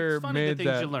my funny- lawyer it's funny the made things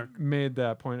that you learn. made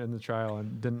that point in the trial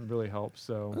and didn't really help.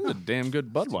 So That's a damn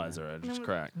good Budweiser I just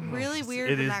cracked. Really weird.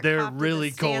 It when is. that They're cop did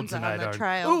really the cold stanza on tonight, the aren't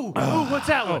trial. Ooh, what's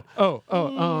that one?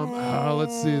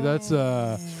 let's see, that's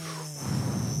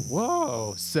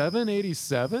whoa,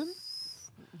 787.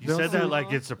 You Don't said see- that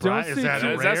like it's surprising. don't Is see that two-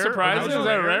 a Is that rare? surprising? Is Is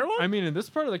that a rare one? I mean, in this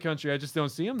part of the country, I just don't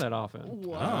see them that often.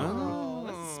 whoa,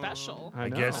 that's special. I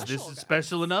know. guess this Special is guy.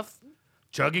 special enough.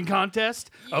 Chugging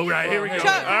contest. All right, here we go.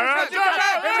 Chug, All right, chug,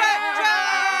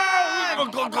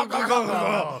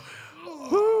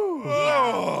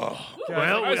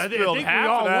 Well, I spilled think half we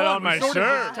all of that won. on my We sort of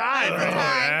shirt. just tied right there.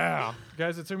 Yeah.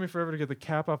 Guys, it took me forever to get the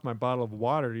cap off my bottle of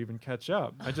water to even catch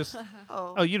up. I just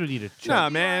Oh, you don't need a chug. Nah,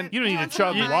 man. You don't need to That's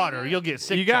chug fine. water. You'll get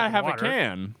sick. You gotta chugging have water. a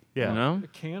can. Yeah. You know? a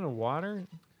can of water.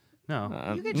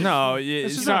 No, You could just- No,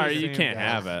 It's just sorry, not the you same, can't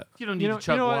guys. have it. you don't need You know- to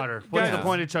chug you know what? water. What's the Guys,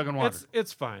 point of chugging water?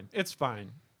 It's fine. It's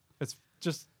fine. It's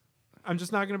just I'm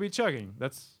just not going to be chugging.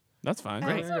 That's That's fine.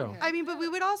 there Great. you go. I mean, but we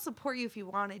would all support you if you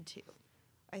wanted to.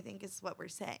 I think is what we're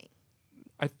saying.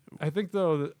 I think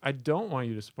though that I don't want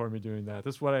you to support me doing that.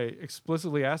 That's what I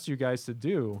explicitly asked you guys to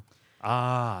do.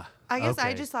 Ah. I guess I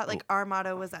okay. just thought like our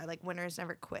motto was that like winners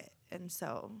never quit, and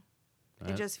so it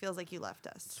That- just feels like you left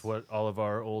us. That's what all of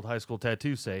our old high school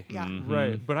tattoos say. Yeah.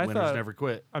 Right. But I Winners thought never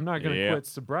quit. I'm not going to Yeah. quit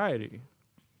sobriety.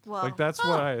 Well, Like that's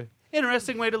what I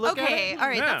Interesting way to look okay. at it. All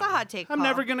right, Yeah. that's a hot take. I'm Paul.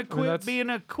 never gonna quit that's- being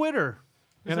a quitter.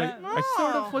 Is and that I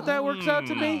sort of what that works out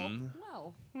to be?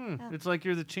 Well, It's like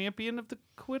you're the champion of the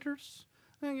quitters.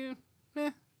 I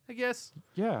guess.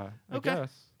 yeah, I Okay.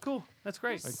 guess. Cool. That's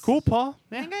great. Cool, Paul.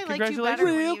 Yeah. I think I liked you Congratulations. better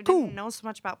when Real you cool. didn't know so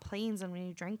much about planes and when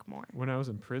you drank more. When I was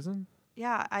in prison,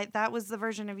 Yeah, that was the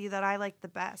version of you that I liked the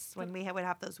best when we would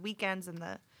have those weekends and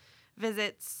the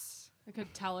visits. I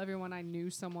could tell everyone I knew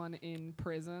someone in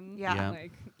prison. Yeah. Yeah.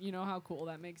 Like, you know how cool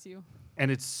that makes you? And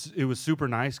it was super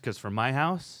nice because from my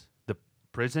house, the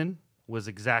prison was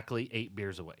exactly 8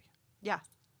 beers away. Yeah,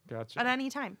 gotcha. at any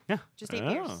time. Yeah. Just 8 Oh.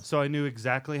 beers. So I knew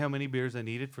exactly how many beers I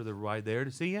needed for the ride there to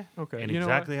see you. Okay. And you know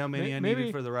what? exactly how many I maybe,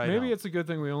 needed for the ride Maybe home. it's a good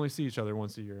thing we only see each other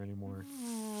once a year anymore.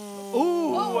 Ooh,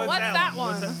 Oh, what's that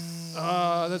one?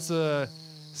 That's a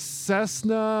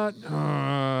Cessna.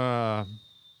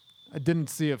 I didn't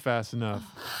see it fast enough.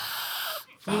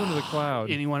 Flew into the cloud.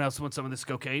 Anyone else want some of this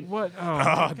cocaine? What?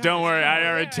 Oh, don't worry. I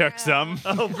already took some.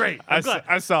 Oh, great. I, I'm glad.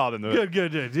 I saw it in the. Good,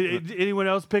 good, good. Did anyone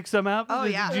else pick some up? Oh,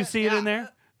 yeah. Did you see it in Yeah. there?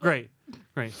 Great,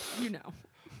 great. You know.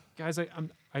 Guys,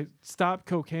 I stopped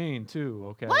cocaine too.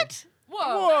 Okay. What?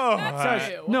 Whoa. Whoa. That's Guys,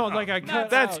 new. no, like I cut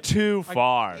That's out. too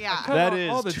far. Yeah. cut That out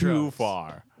all is the too drugs.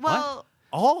 far. Well,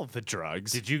 all the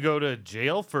drugs. Did you go to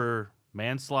jail for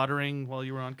manslaughtering while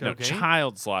you were on No, cocaine?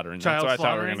 child slaughtering. Child That's what I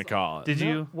thought we were slaughtering? going to call it. Did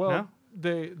you? Well, No?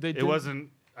 they It did. wasn't.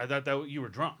 I thought that you were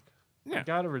drunk. Yeah.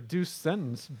 Got a reduced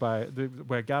sentence by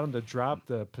I got him to drop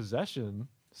the possession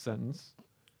sentence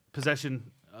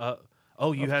Possession. You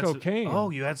Of had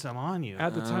cocaine. you had some on you.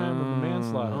 at the time of the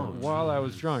manslaughter Oh, while I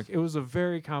was drunk. It was a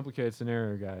very complicated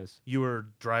scenario, guys. You were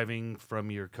driving from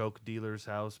your coke dealer's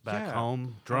house back Yeah,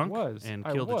 home drunk and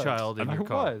I killed was. a child in I your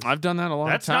car. was. I've done that a lot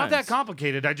That's of times. not that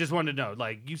complicated. I just wanted to know.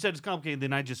 Like you said, it's complicated.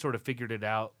 Then I just sort of figured it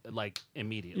out like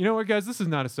immediately. You know what, guys? This is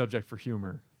not a subject for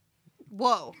humor.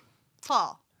 Whoa,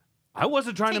 Paul. I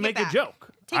wasn't trying to Take it make a back. joke.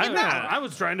 Take it back. I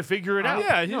was trying to figure it out.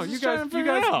 Yeah, he's No, just you trying guys, to you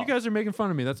figure it guys, out. you guys are making fun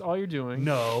of me. That's all you're doing.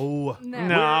 No. No.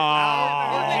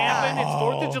 Camping. It's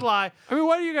 4th of July. I mean,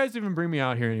 why do you guys even bring me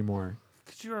out here anymore?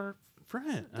 Because you're our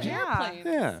friend. Yeah. Airplanes.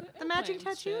 Yeah. The matching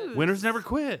Airplanes shit. tattoos. Winners never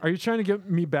quit. Are you trying to get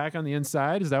me back on the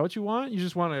inside? Is that what you want? You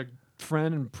just want a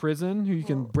friend in prison who you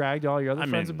can brag to all your other I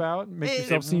friends mean, about, make It-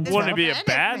 yourself seem wouldn't tough? be a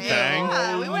bad thing.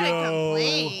 Yeah, we wouldn't No.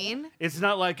 complain. It's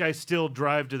not like I still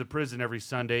drive to the prison every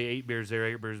Sunday, 8 beers there,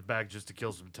 8 beers back, just to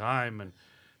kill some time and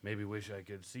maybe wish I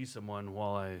could see someone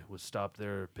while I was stopped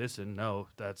there pissing. No,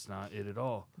 that's not it at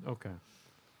all. Okay.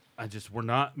 We're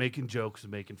not making jokes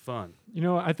and making fun. You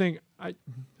know, I think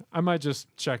I might just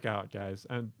check out, guys.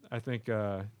 And I think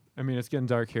I mean it's getting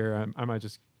dark here. I might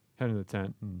just head in the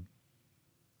tent and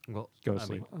Well, Go to I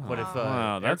sleep. mean, what if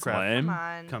Wow, that's aircraft lame. Come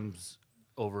on. comes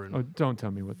over and oh, don't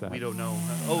tell me what that. we don't know?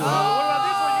 Oh, what about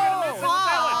this one? You're gonna miss it. What's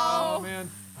that one? Oh man,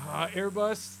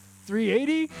 Airbus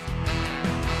 380.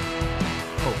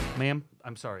 Oh, ma'am,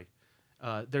 I'm sorry.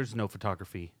 There's no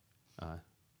photography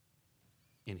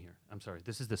in here. I'm sorry.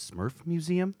 This is the Smurf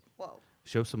Museum. Whoa.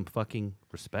 Show some fucking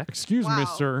respect. Excuse me, Wow.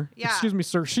 sir. Yeah. Excuse me,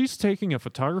 sir. She's taking a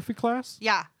photography class.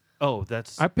 Yeah. Oh,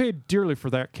 that's I paid dearly for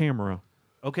that camera.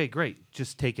 okay. Great.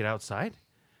 Just take it outside.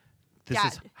 This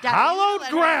Dad. is Dad, hallowed you let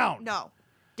her- ground. No.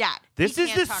 Dad. This he is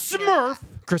can't the talk to you like Smurf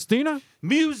that. Christina,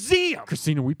 Museum.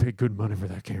 Christina, we paid good money for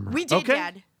that camera. We did, Okay.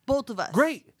 Dad. Both of us.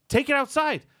 Great. Take it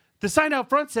outside. The sign out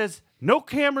front says no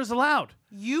cameras allowed.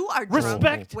 You are drunk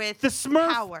Respect with the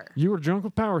Smurf. power. You were drunk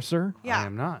with power, sir. Yeah. I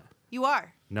am not. You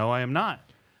are. No, I am not.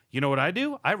 You know what I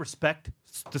do? I respect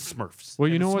the Smurfs. Well,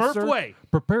 you And know the what, Smurf sir? way.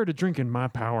 Prepare to drink in my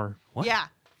power. What? Yeah. Are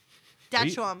Dad,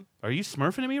 you- show him. Are you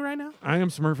smurfing at me right now? I am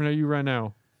smurfing at you right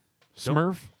now. Don't-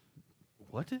 Smurf?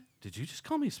 What did you just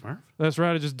call me Smurf? That's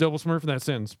right. I just double smurf in that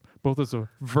sentence, both as a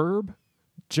verb,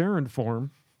 gerund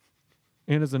form,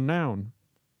 and as a noun,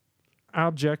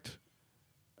 object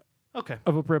Okay.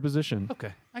 of a preposition.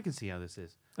 Okay. I can see how this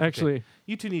is. Actually, Okay.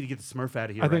 You two need to get the Smurf out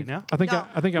of here I right think now. I think No.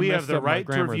 I think I We messed have the up my right to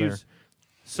grammar there. refuse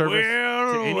service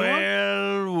to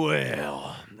anyone.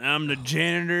 well. I'm the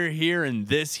janitor here in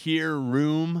this here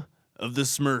room of the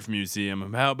Smurf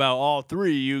Museum. How about all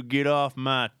three of you get off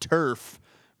my turf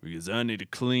because I need to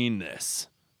clean this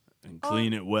and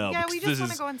clean it well. Yeah, because we this just want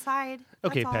to is go inside.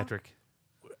 Okay, That's all. Patrick.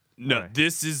 no, Alright.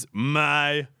 this is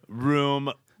my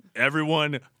room.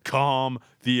 Everyone, calm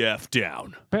the f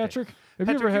down. Patrick, have you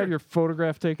Patrick, ever had you're- your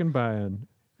photograph taken by an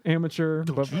amateur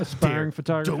but aspiring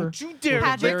photographer? Don't you dare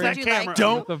Patrick, take that would you camera. like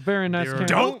Don't- With a very nice There are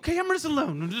camera. no cameras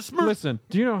alone. Just Smurf. Listen,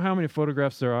 do you know how many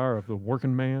photographs there are of the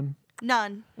working man,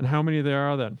 None. and how many there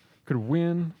are that could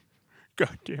win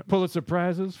Goddamn. Pulitzer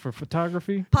prizes for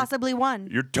photography? Possibly one.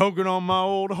 You're tugging on my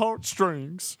old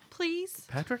heartstrings. Please.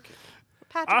 Patrick?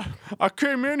 Patrick. I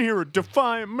came in here a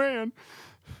defiant man,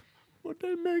 but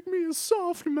they make me a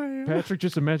soft man. Patrick,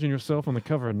 just imagine yourself on the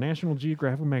cover of National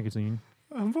Geographic magazine.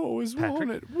 I've always Patrick,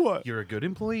 wanted what? You're a good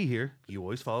employee here. You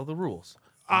always follow the rules.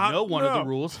 I You know one of the know.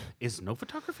 rules is no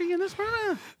photography in this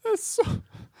room. That's so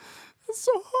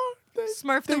hard.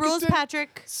 Smurf the could rules, take-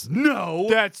 Patrick. No.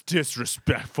 That's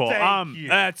disrespectful. Thank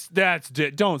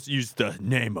you. Don't use the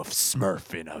name of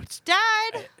Smurf in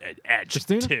Dad. an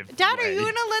adjective. Dad, are way. you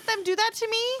going to let them do that to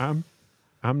me?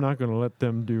 I'm not going to let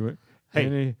them do it. Hey,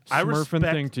 Any I smurfing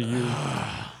respect- thing to you.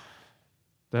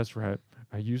 That's right.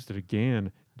 I used it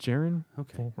again. Jaren.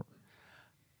 Okay.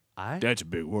 I That's a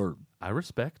big word.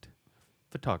 respect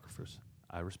photographers.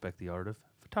 I respect the art of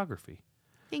photography.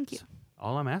 Thank you.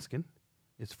 All I'm asking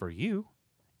is for you,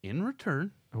 in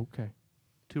return, Okay.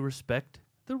 to respect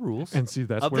the rules. And see,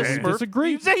 that's Of where the we Smurf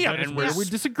disagree. Museum. That is And where res- we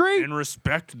disagree. And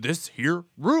respect this here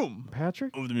room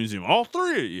Patrick. of the museum. All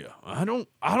three of you. I don't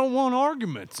want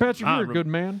arguments. Patrick, I'm you're a good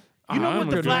man. You know I'm what a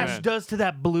the good flash man. does to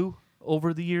that blue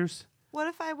over the years? What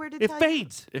if I were to It tell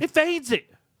fades. It fades it.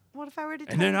 you? What if I were to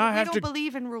tell And then you I that we have don't to-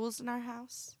 believe in rules in our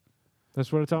house?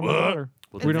 That's what I tell my What? daughter.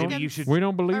 Well, We then don't. maybe you should. We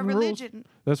don't believe Our in rules. religion.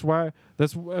 That's why.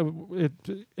 It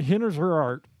hinders her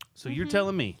art. So you're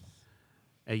telling me,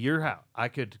 at your house, I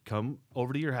could come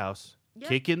over to your house Yep.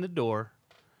 kick in the door,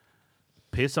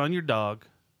 piss on your dog,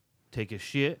 take a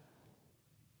shit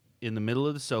in the middle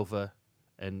of the sofa,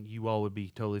 and you all would be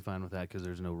totally fine with that because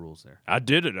there's no rules there. I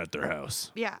did it at their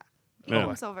house. Yeah. He Yeah.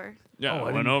 comes over. Yeah, Oh, I I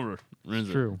went didn't- over. It's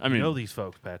true. I mean, You know these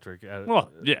folks, Patrick.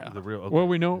 well, yeah. The real. Okay. Well,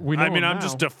 we know. I mean, them I'm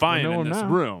just now. We defiant know in them this now.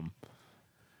 room,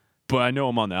 but I know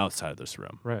I'm on the outside of this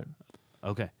room. Right.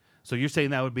 Okay. So you're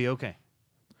saying that would be okay?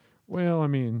 Well, I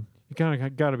mean, you kind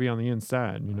of got to be on the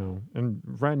inside, you know. And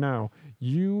right now,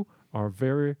 you are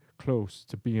very close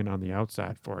to being on the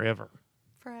outside forever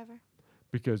Forever.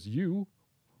 because you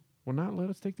will not let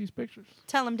us take these pictures.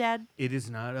 Tell him, Dad. It is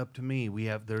not up to me.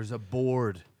 There's a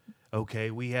board.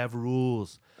 Okay, we have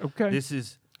rules. Okay. This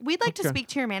is We'd like to Okay. speak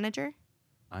to your manager.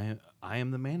 I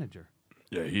am the manager.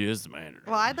 Yeah, he is the manager.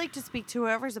 Well, I'd like to speak to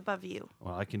whoever's above you.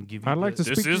 Well, I can give you. I'd like to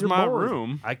This speak to is your my board.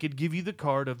 room. I could give you the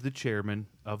card of the chairman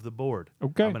of the board.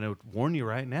 Okay. I'm going to warn you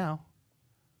right now.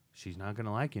 She's not going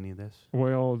to like any of this.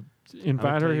 Well,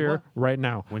 invite tell her you here what. right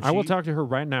now. When I will she- talk to her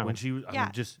right now. When she,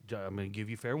 Yeah. I'm going to give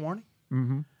you fair warning.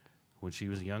 Mm-hmm. When she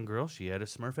was a young girl, she had a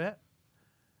Smurfette,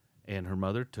 and her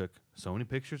mother took so many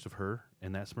pictures of her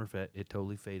and that Smurfette, it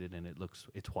totally faded, and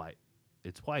it's white.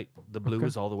 It's white. The blue Okay.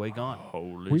 is all the way gone.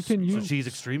 Holy We can So use. she's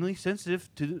extremely sensitive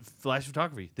to the flash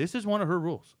photography. This is one of her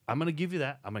rules. I'm going to give you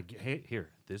that. I'm going to hey, here.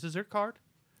 This is her card.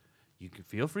 You can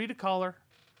feel free to call her.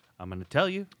 I'm going to tell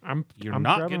you. You're I'm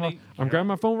not grabbing gonna- my, I'm grabbing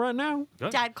my phone right now.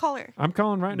 Good. Dad, call her. I'm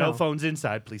calling right No now. phones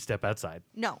inside. Please step outside.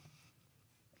 No.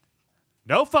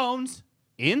 No phones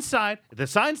inside. The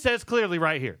sign says clearly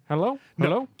right here. Hello? No,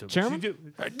 Hello? don't Chairman? you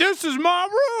do- This is my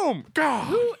room. God.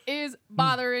 Who is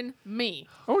bothering me?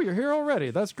 Oh, you're here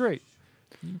already. That's great.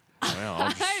 Well,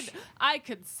 I'll just- I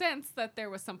could sense that there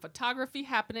was some photography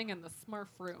happening in the Smurf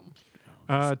room.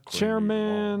 clean these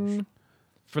Chairman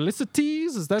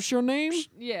Felicities, is that your name?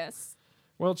 Yes.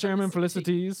 Well, Chairman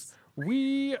Felicities,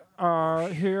 we are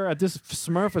here at this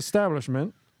Smurf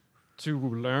establishment to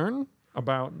learn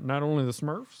about not only the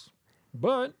Smurfs,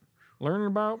 but learning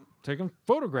about taking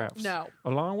photographs. No.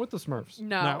 Along with the Smurfs.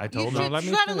 No. Now, I told you her. should let me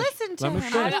try to finish. listen to Let me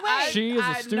him. finish. Right away. She is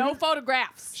a no student.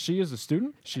 photographs. She is a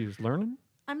student. She is learning.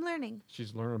 I'm learning.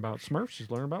 She's learning about Smurfs. She's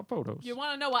learning about photos. You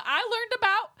want to know what I learned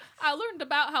about? I learned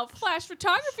about how flash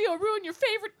photography will ruin your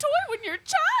favorite toy when you're a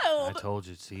I child. told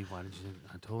you. See, why did you?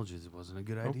 I told you it wasn't a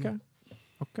good idea. Okay.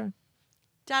 Okay.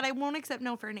 Dad, I won't accept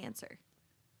no for an answer.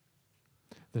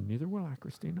 Then neither will I,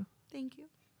 Christina. Thank you.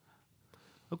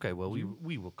 Okay, well,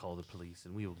 we will call the police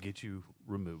and we will get you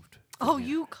removed. Oh, from here.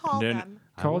 you call Then- them.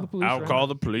 I Call will. the police. I'll right call now.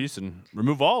 the police and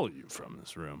remove all of you from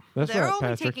this room. That's They're right, only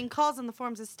Patrick. taking calls in the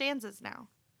forms of stanzas now.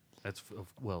 That's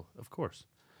well, of course.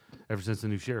 Ever since the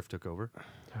new sheriff took over,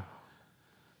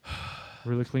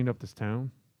 Really cleaned up this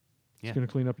town. Yeah. It's gonna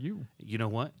clean up you. you know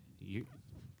what?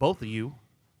 Both of you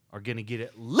are going to get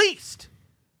at least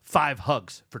 5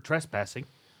 hugs for trespassing.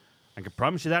 I can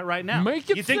promise you that right now. Make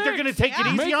it You think they're 6. going to take it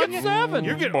Yeah. easy Make on it you? 7.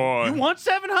 You're gonna, Boy. You want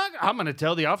 7 hugs? I'm going to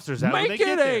tell the officers that when they Make get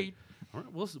it there. 8. All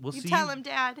right, we'll You see tell him,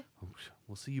 Dad.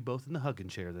 We'll see you both in the hugging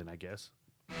chair then, I guess.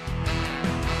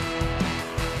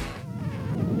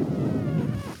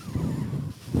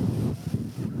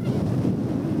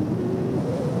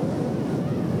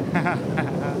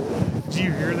 Do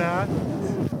you hear that?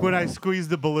 When I squeeze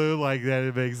the balloon like that,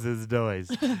 it makes this noise.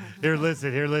 Here,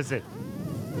 listen. Here, listen.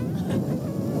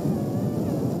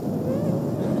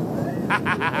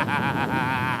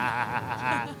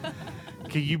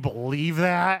 Can you believe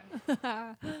that?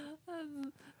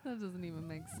 That doesn't even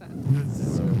make sense. This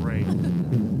is great.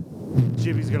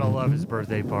 Jimmy's gonna love his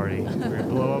birthday party. We're gonna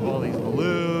blow up all these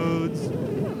balloons.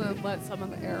 I'm gonna let some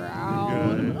of the air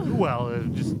out. Well,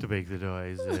 just to make the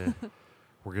noise.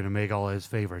 We're gonna make all his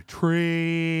favorite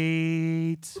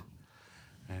treats,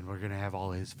 and we're gonna have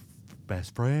all his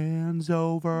best friends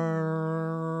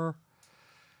over.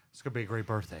 It's gonna be a great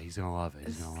birthday. He's gonna love it.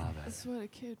 He's gonna love it. That's what a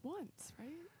kid wants, right?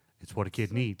 It's what a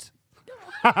kid needs.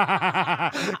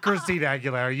 Christina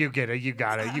Aguilera, you get it. You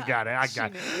got it. You got it. I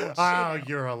got it. Oh,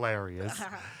 you're hilarious.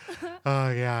 Oh,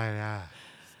 yeah.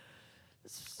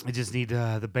 I just need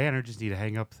the banner. Just need to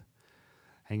hang up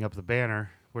the banner.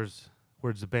 Where's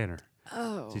the banner?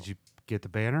 Oh. Did you get the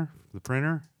banner? The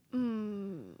printer?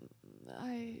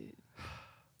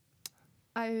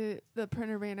 The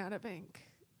printer ran out of ink.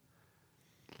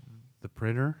 The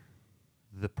printer?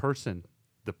 The person?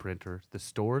 The printer? The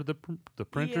store? The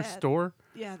printer Yeah. store?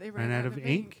 Yeah, they Ran out of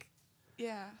ink?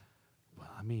 Yeah.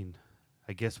 Well, I mean,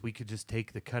 I guess we could just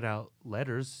take the cutout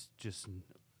letters, just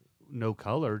no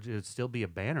color. It'd still be a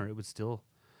banner. It would still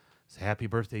say "Happy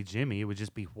Birthday, Jimmy." It would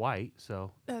just be white.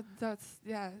 So, That's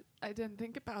I didn't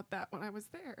think about that when I was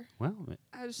there. well,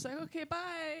 I was just like, okay,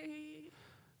 bye.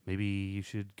 maybe you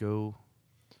should go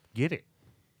Get it.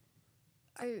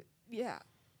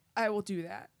 I will do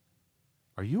that.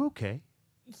 Are you okay?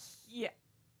 Yeah,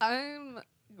 I'm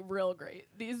real great.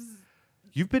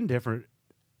 You've been different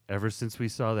ever since we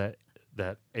saw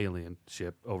that alien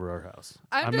ship over our house.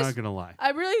 I'm not going to lie.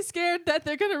 I'm really scared that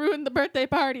they're going to ruin the birthday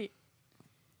party.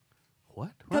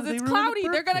 What? Because it's cloudy.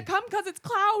 They're going to come because it's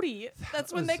cloudy.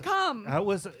 That's when they come.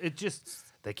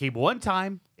 They came one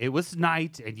time. It was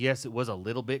night. And yes, it was a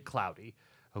little bit cloudy.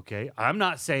 Okay. I'm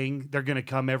not saying they're going to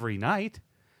come every night.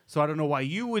 So I don't know why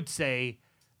you would say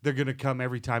they're going to come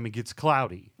every time it gets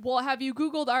cloudy. Well, have you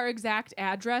Googled our exact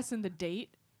address and the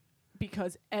date?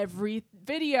 Because every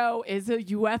video is a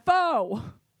UFO.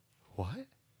 What?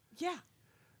 Yeah.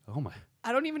 Oh, my.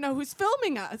 I don't even know who's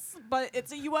filming us, but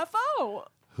it's a UFO.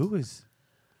 Who is?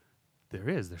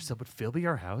 There's someone filming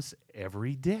our house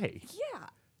every day.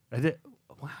 Yeah.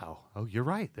 Wow. Oh, you're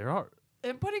right. There are.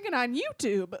 And putting it on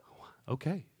YouTube.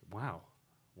 Okay. Wow.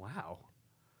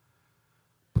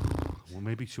 Well,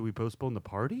 maybe should we postpone the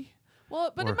party?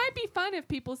 Well, but it might be fun if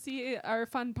people see our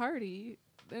fun party.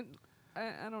 And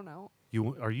I don't know.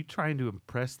 Are you trying to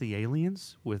impress the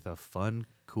aliens with a fun,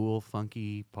 cool,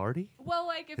 funky party? Well,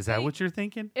 like if is that what you're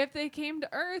thinking? If they came to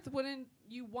Earth, wouldn't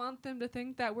you want them to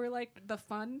think that we're like the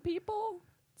fun people,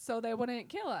 so they wouldn't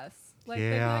kill us? Like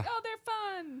they'd be like, oh, they're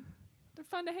fun. They're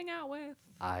fun to hang out with.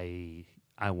 I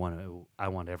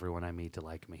want everyone I meet to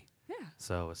like me. Yeah.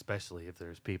 So especially if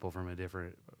there's people from a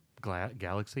different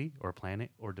galaxy or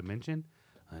planet or dimension,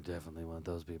 I definitely want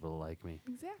those people to like me.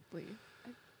 Exactly.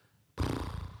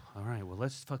 All right, well,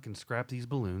 let's fucking scrap these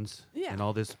balloons Yeah. and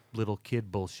all this little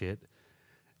kid bullshit,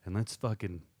 and let's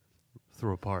fucking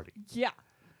throw a party. Yeah.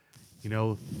 You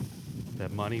know,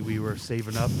 that money we were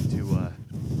saving up to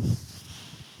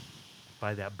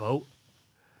buy that boat?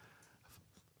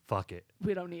 Fuck it.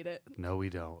 We don't need it. No, we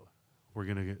don't. We're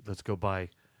gonna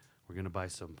buy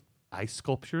some ice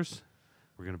sculptures.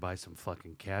 We're gonna buy some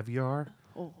fucking caviar.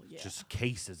 Oh, yeah. Just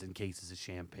cases and cases of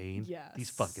champagne. Yes. These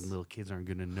fucking little kids aren't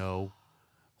gonna know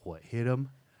what hit them.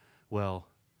 Well,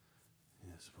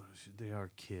 yes, they are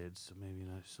kids, so maybe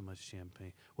not so much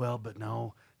champagne. Well, but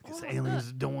no, because the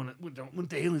aliens don't want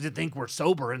the aliens to think we're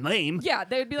sober and lame. Yeah,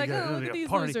 they'd be like, gotta oh, look go at to a these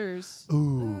party. losers.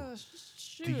 Ooh.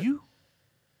 Shoot.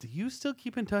 Do you still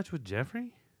keep in touch with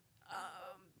Jeffrey?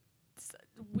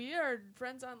 We are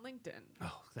friends on LinkedIn.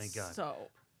 Oh, thank God.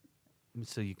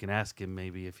 So you can ask him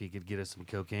maybe if he could get us some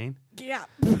cocaine. yeah.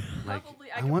 Like, Probably,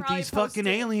 I could want probably these post fucking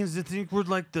it. aliens to think we're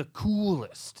like the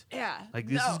coolest. Yeah. Like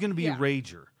this is gonna be a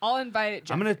rager. I'll invite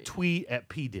Jeffrey. I'm gonna tweet at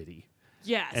P Diddy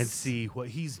Yes. and see what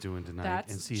he's doing tonight,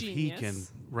 That's and see if he can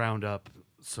genius. round up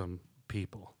some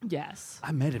people. Yes.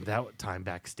 I met him that time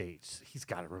backstage. He's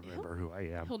got to remember who I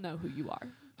am. He'll know who you are.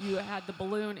 You had the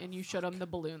balloon and you showed him the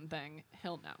balloon thing.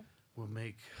 He'll know. We'll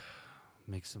make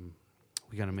some.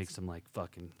 We gotta make some like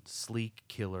fucking sleek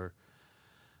killer,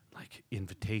 like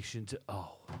invitation to.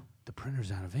 Oh, the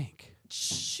printer's out of ink.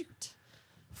 Shoot.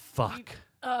 Fuck.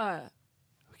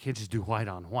 We can't just do white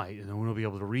on white, and then we won't be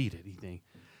able to read anything,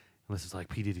 unless it's like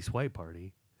P Diddy's white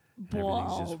party. And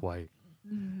everything's just white.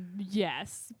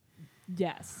 Yes.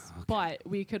 Yes. Okay. But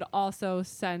we could also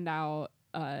send out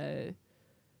a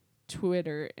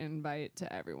Twitter invite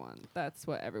to everyone. That's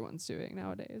what everyone's doing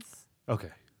nowadays. Okay.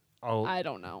 I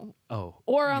don't know. Oh.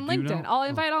 Or you on do LinkedIn. know? I'll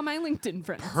invite all my LinkedIn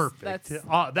friends. Perfect.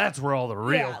 That's, That's where all the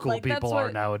real Yeah, cool like, that's people are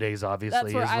what- nowadays, obviously.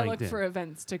 that's where is I LinkedIn. look for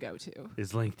events to go to.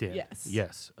 Is LinkedIn. Yes.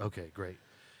 Yes. Okay, great.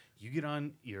 You get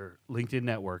on your LinkedIn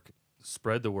network,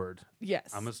 spread the word.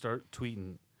 Yes. I'm going to start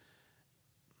tweeting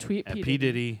tweet at P.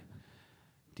 Diddy,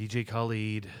 DJ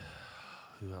Khaled.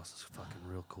 Who else is fucking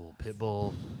real cool?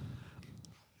 Pitbull.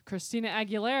 Christina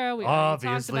Aguilera. We Obviously,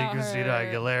 already talked about Christina her.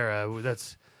 Aguilera.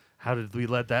 That's how did we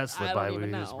let that slip I by don't when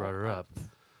even we just know. brought her up?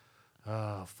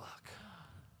 Oh, fuck.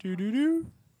 Do-do-do.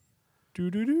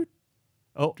 Do-do-do.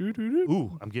 Oh, Do-do-do.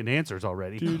 ooh, I'm getting answers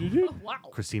already. Oh, wow.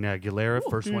 Christina Aguilera,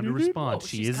 first one to respond. Whoa,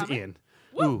 She she's is coming? in.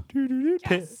 Woo. Ooh, Do-do-do.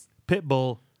 Yes.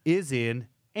 Pitbull is in,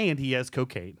 and he has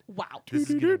cocaine. Wow. This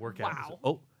is going to work out. Wow.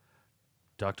 Oh,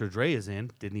 Dr. Dre is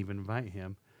in. Didn't even invite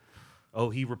him. Oh,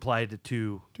 he replied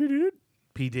to Do-do-do.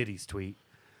 P. Diddy's tweet.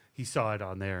 He saw it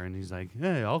on there, and he's like,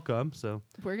 hey, I'll come. So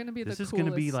We're going to be this the is coolest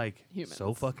going to be like humans.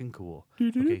 so fucking cool.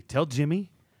 Do-do-do. Okay, tell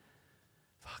Jimmy.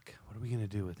 Fuck, what are we going to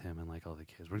do with him and like all the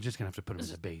kids? We're just going to have to put him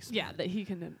in the basement. Yeah, that he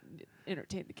can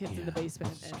entertain the kids in the Yeah.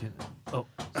 basement. Just And kidding.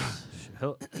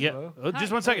 Oh, yeah. Hello? Oh, just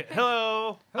Hi. 1 second.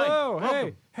 Hello. Hello, Hi.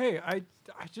 Welcome. hey, I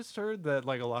just heard that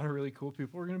like a lot of really cool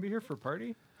people are gonna be here for a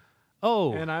party,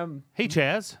 Oh, and I'm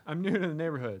Chaz. new to the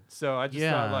neighborhood, so I just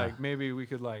Yeah. thought like maybe we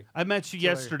could like I met you So I-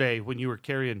 yesterday when you were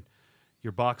carrying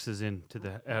your boxes into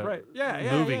the right,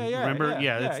 yeah, moving. yeah, Remember?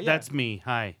 yeah, That's me.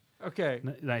 Hi. Okay.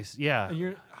 Nice. Yeah. And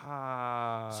you're.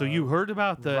 So you heard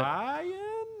about the Ryan?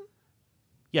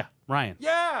 Yeah, Ryan.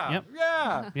 Yeah. Yep.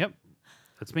 Yeah. Yep.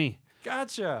 That's me.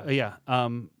 Gotcha. Yeah.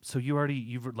 So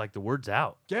you've like the word's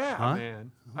out. Yeah, Huh?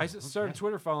 man. I started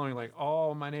Twitter following like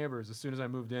all my neighbors as soon as I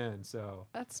moved in. So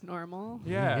That's normal.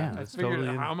 yeah, I that's figured,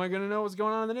 totally- how am I gonna know what's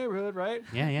going on in the neighborhood, right?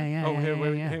 Yeah. Oh, yeah, hey, yeah,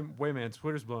 wait, yeah. hey, wait, man,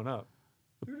 Twitter's blown up.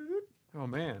 Oh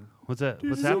man, What's that?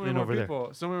 What's So many happening more over there? people.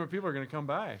 So many more people are gonna come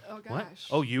by. Oh gosh. What?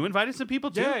 Oh, you invited some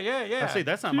people too? Yeah. I say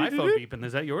that's not my phone beeping.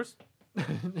 Is that yours?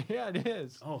 Yeah, it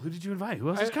is. Oh, who did you invite? Who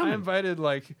else is I coming? invited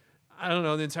like I don't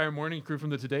know the entire morning crew from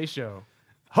the Today Show.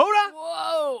 Hoda.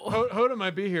 Whoa. Hoda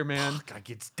might be here, man. Guy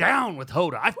gets down with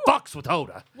Hoda. I fucks with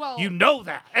Hoda. Well- You know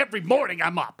that. Every morning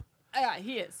I'm up. Yeah,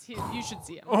 he is. You should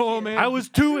see him. Oh, He is. man. I was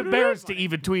too embarrassed to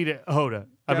even tweet at Hoda.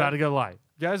 I'm about to go live.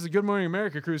 Guys, the Good Morning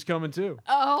America crew's coming too.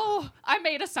 Oh, I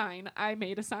made a sign. I'm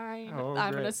Oh,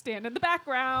 gonna great. stand in the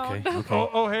background. Okay.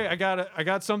 Oh, hey, I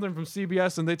got something from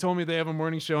CBS, and they told me they have a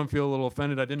morning show and feel a little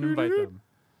offended I didn't invite them.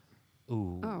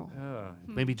 Ooh. Oh.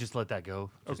 Maybe just let that go.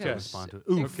 Just Okay. don't respond to it.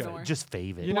 Ooh. Ignore. Just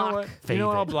fave it. You know what? You know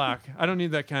what? I'll Fave it. block. I don't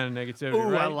need that kind of negativity. Ooh,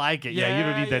 right? I like it. Yeah, you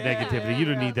don't need that yeah, negativity. You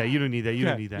don't need that. You don't need that. You yeah,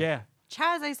 don't need that. Yeah.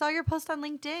 Chaz, I saw your post on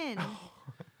LinkedIn.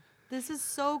 This is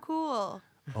so cool.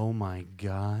 Oh my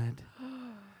God.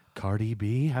 Cardi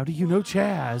B, how do you know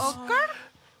Chaz?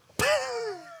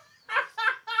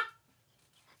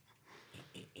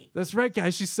 That's right,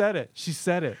 guys. She said it. She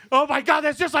said it. Oh my God,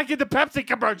 that's just like in the Pepsi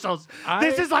commercials.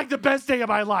 This is like the best day of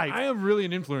my life. I am really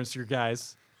an influencer,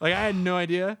 guys. Like, I had no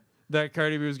idea that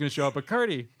Cardi B was going to show up. But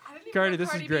Cardi, I didn't even Cardi, know this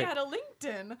Cardi is B great. had a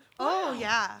LinkedIn. Oh,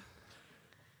 yeah.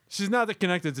 She's not that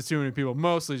connected to too many people.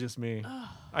 Mostly just me.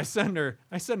 I send her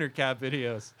cat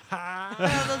videos. Oh,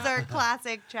 those are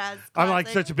classic Chaz. I'm like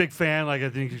classic. such a big fan. Like I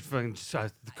think you're fucking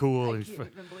cool. I and can't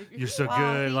even believe you're so Wow,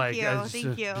 good. thank Like you, I just,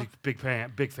 thank you. Big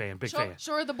fan. Big fan.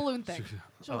 Sure, the balloon thing.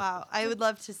 Wow, I would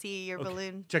love to see your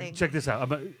balloon thing. Check this out.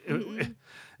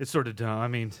 It's sort of dumb. I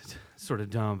mean, it's sort of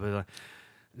dumb, but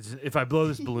if I blow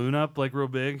this balloon up like real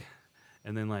big,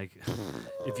 and then like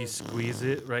if you squeeze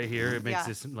it right here, it makes Yeah.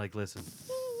 this like listen.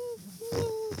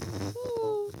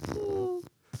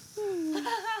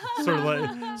 Sort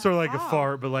of like a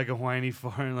fart, but like a whiny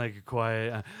fart, and like a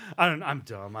quiet. I'm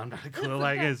dumb. I'm not a clue.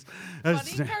 Like it's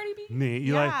Funny, Cardi B? neat.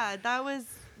 You like? Yeah,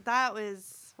 that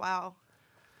was wow.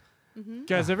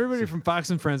 Guys, everybody from Fox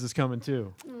and Friends is coming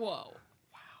too. Whoa.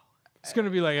 It's going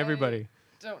to be like everybody.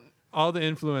 Don't. All the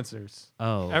influencers.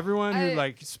 Oh. Everyone who I-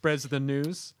 like spreads the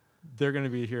news, they're going to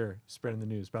be here spreading the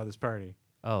news about this party.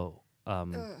 Oh. I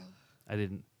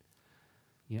didn't.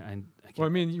 Yeah. I Well,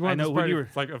 I mean, you want know this when party you were-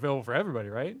 like available for everybody,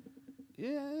 right?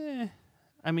 Yeah.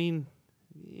 I mean,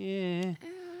 yeah.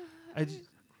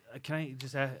 Can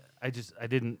I just? I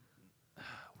didn't.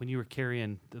 When you were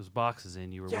carrying those boxes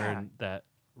in, you were Yeah. wearing that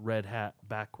red hat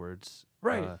backwards.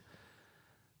 Right.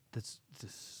 That's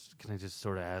just. Can I just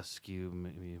sort of ask you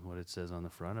maybe what it says on the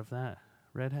front of that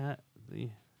red hat?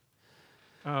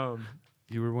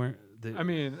 You were wearing. I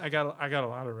mean, I got a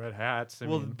lot of red hats. I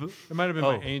Well, mean, the it might have been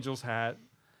oh. my Angel's hat.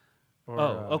 Or,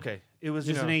 okay. It was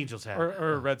you just an know, Angels hat.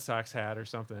 or a Red Sox hat or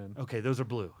something. Okay, those are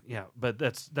blue. Yeah, but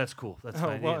that's cool. That's Oh,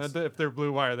 fine. well, It's- if they're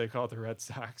blue, why are they called the Red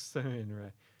Sox? I mean,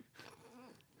 right.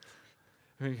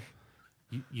 I mean,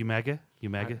 you MAGA? You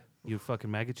MAGA? You fucking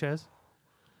MAGA, Chaz?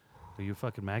 Are you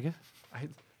fucking MAGA?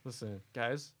 listen,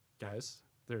 guys,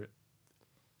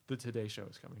 the Today Show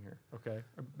is coming here, okay?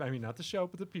 I mean, not the show,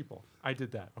 but the people. I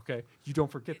did that, okay? You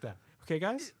don't forget that, okay,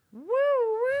 guys? Oh.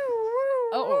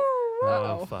 Oh,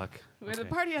 Uh-oh. fuck. Wait, the Okay.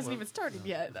 party hasn't even started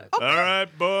yet. All right,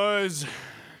 boys.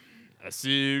 I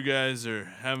see you guys are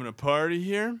having a party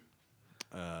here.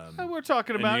 We're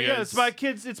talking And about you it's guys- my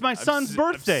kids. It's my son's I've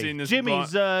birthday. seen this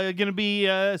Jimmy's gonna be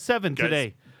 7 Guys,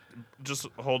 today. Just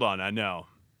hold on. I know.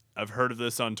 I've heard of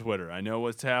this on Twitter. I know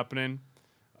what's happening.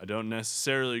 I don't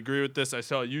necessarily agree with this. I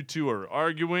saw you two are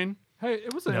arguing. Hey,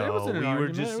 it wasn't No, an we were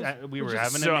argument. just It was- we were just-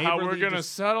 having So a how we're neighborly gonna dis-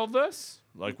 settle this?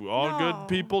 Like all No. good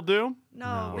people do?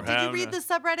 No. No. Did you We're read the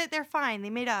having subreddit? They're fine. They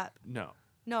made up. No.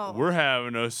 No. We're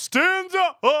having a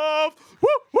stanza of woo,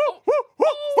 woo, woo, woo,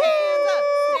 Stands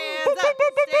up, stands up,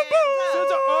 stands up.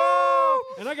 Santa-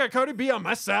 oh! And I got Cardi B on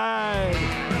my side.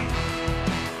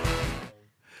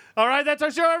 All right, that's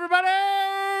our show, everybody.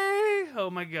 Oh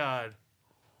my God.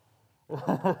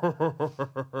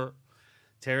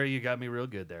 Tara, you got me real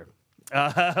good there.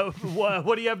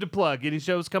 What do you have to plug? Any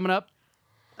shows coming up?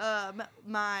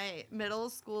 My middle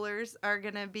schoolers are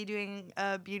gonna be doing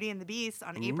Beauty and the Beast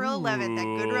on April 11th at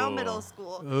Goodrow Middle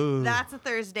School. Ooh. That's a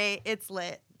Thursday. It's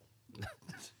lit.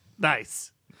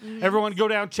 Nice. Everyone go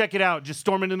down, check it out. Just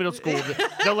storm into the middle school.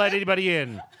 Don't let anybody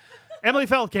in. Emily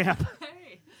Feldkamp.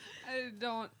 Hey,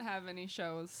 don't have any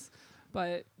shows,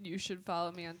 but you should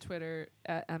follow me on Twitter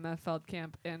at MF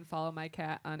Feldkamp and follow my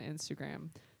cat on Instagram,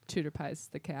 Tudor Pies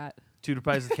the cat. Tudor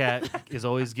Pies the cat is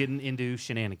always getting into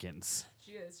shenanigans.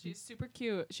 She is. She's super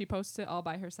cute. She posts it all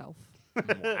by herself.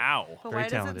 Wow. But Very why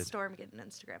talented. doesn't Storm get an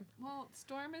Instagram? Well,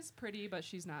 Storm is pretty, but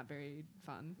she's not very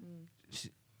fun.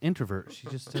 Introvert. She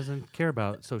just doesn't care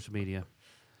about social media.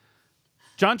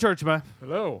 Jon Tjeerdsma,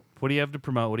 Hello. what do you have to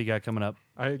promote? What do you got coming up?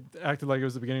 I acted like it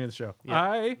was the beginning of the show. Yeah.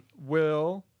 I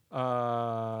will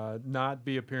not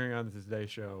be appearing on the Today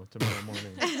Show tomorrow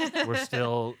morning. We're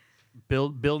still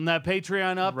building that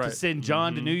Patreon up to Right. send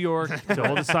John to New York to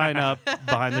hold a sign up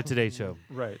behind the Today Show.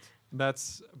 Right.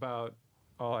 That's about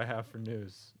all I have for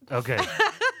news. Okay.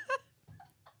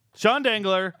 Sean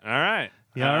Dengler. All right.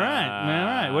 Yeah, all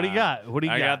right. What do you got? What do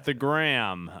you I got? got the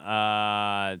gram.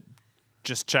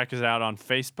 Just check us out on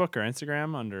Facebook or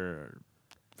Instagram under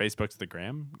Facebook's The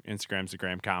Gram. Instagram's The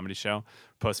Gram Comedy Show.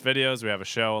 Post videos. We have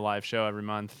a live show every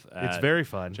month. It's very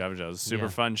fun. Java Joe's a super Yeah.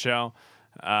 fun show.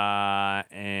 The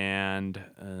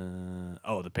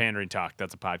Pandering Talk.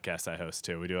 That's a podcast I host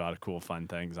too. We do a lot of cool, fun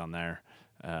things on there.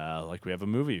 Like we have a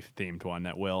movie themed one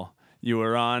that you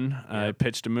were on. I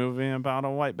pitched a movie about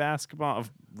a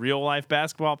real life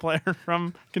basketball player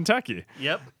from Kentucky.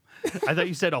 Yep. I thought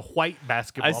you said a white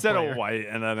basketball I said player. a white,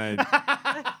 and then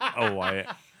a white.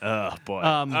 Oh boy.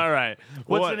 All right.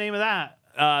 What's the name of that?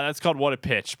 That's called What a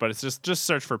Pitch, but it's just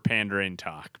search for Pandering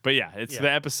Talk. But yeah,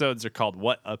 the episodes are called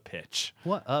What a Pitch.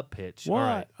 What a pitch. What All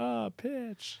right. a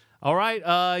pitch. All right.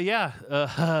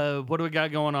 What do we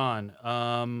got going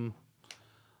on?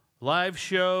 Live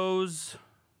shows.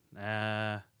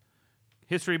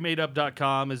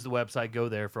 HistoryMadeUp.com is the website. Go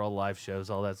there for all live shows.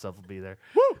 All that stuff will be there.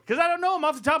 Because I don't know them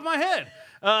off the top of my head.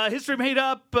 History Made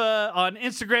Up on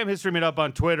Instagram, History Made Up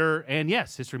on Twitter, and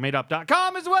yes,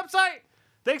 HistoryMadeUp.com is the website.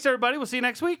 Thanks, everybody. We'll see you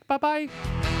next week. Bye-bye.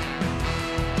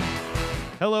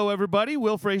 Hello, everybody.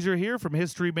 Will Frazier here from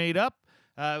History Made Up.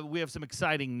 We have some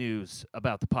exciting news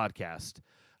about the podcast.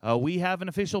 We have an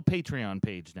official Patreon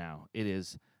page now. It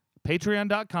is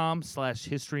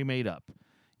patreon.com/historymadeup.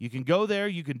 You can go there.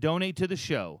 You can donate to the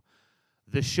show.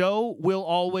 The show will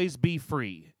always be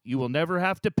free. You will never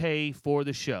have to pay for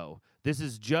the show. This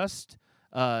is just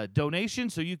a donation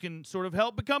so you can sort of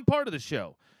help become part of the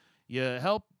show. You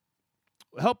help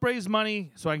raise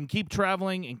money so I can keep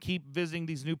traveling and keep visiting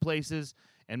these new places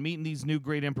and meeting these new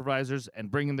great improvisers and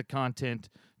bringing the content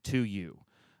to you.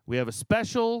 We have a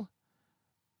special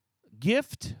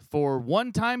gift for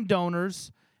one-time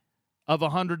donors of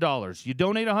 $100. You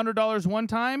donate $100 one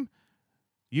time,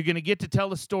 you're going to get to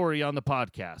tell a story on the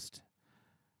podcast.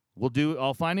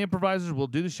 I'll find improvisers, we'll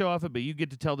do the show off it, but you get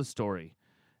to tell the story.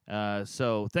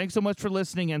 So thanks so much for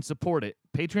listening and support it.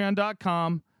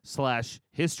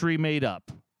 Patreon.com/historymadeup.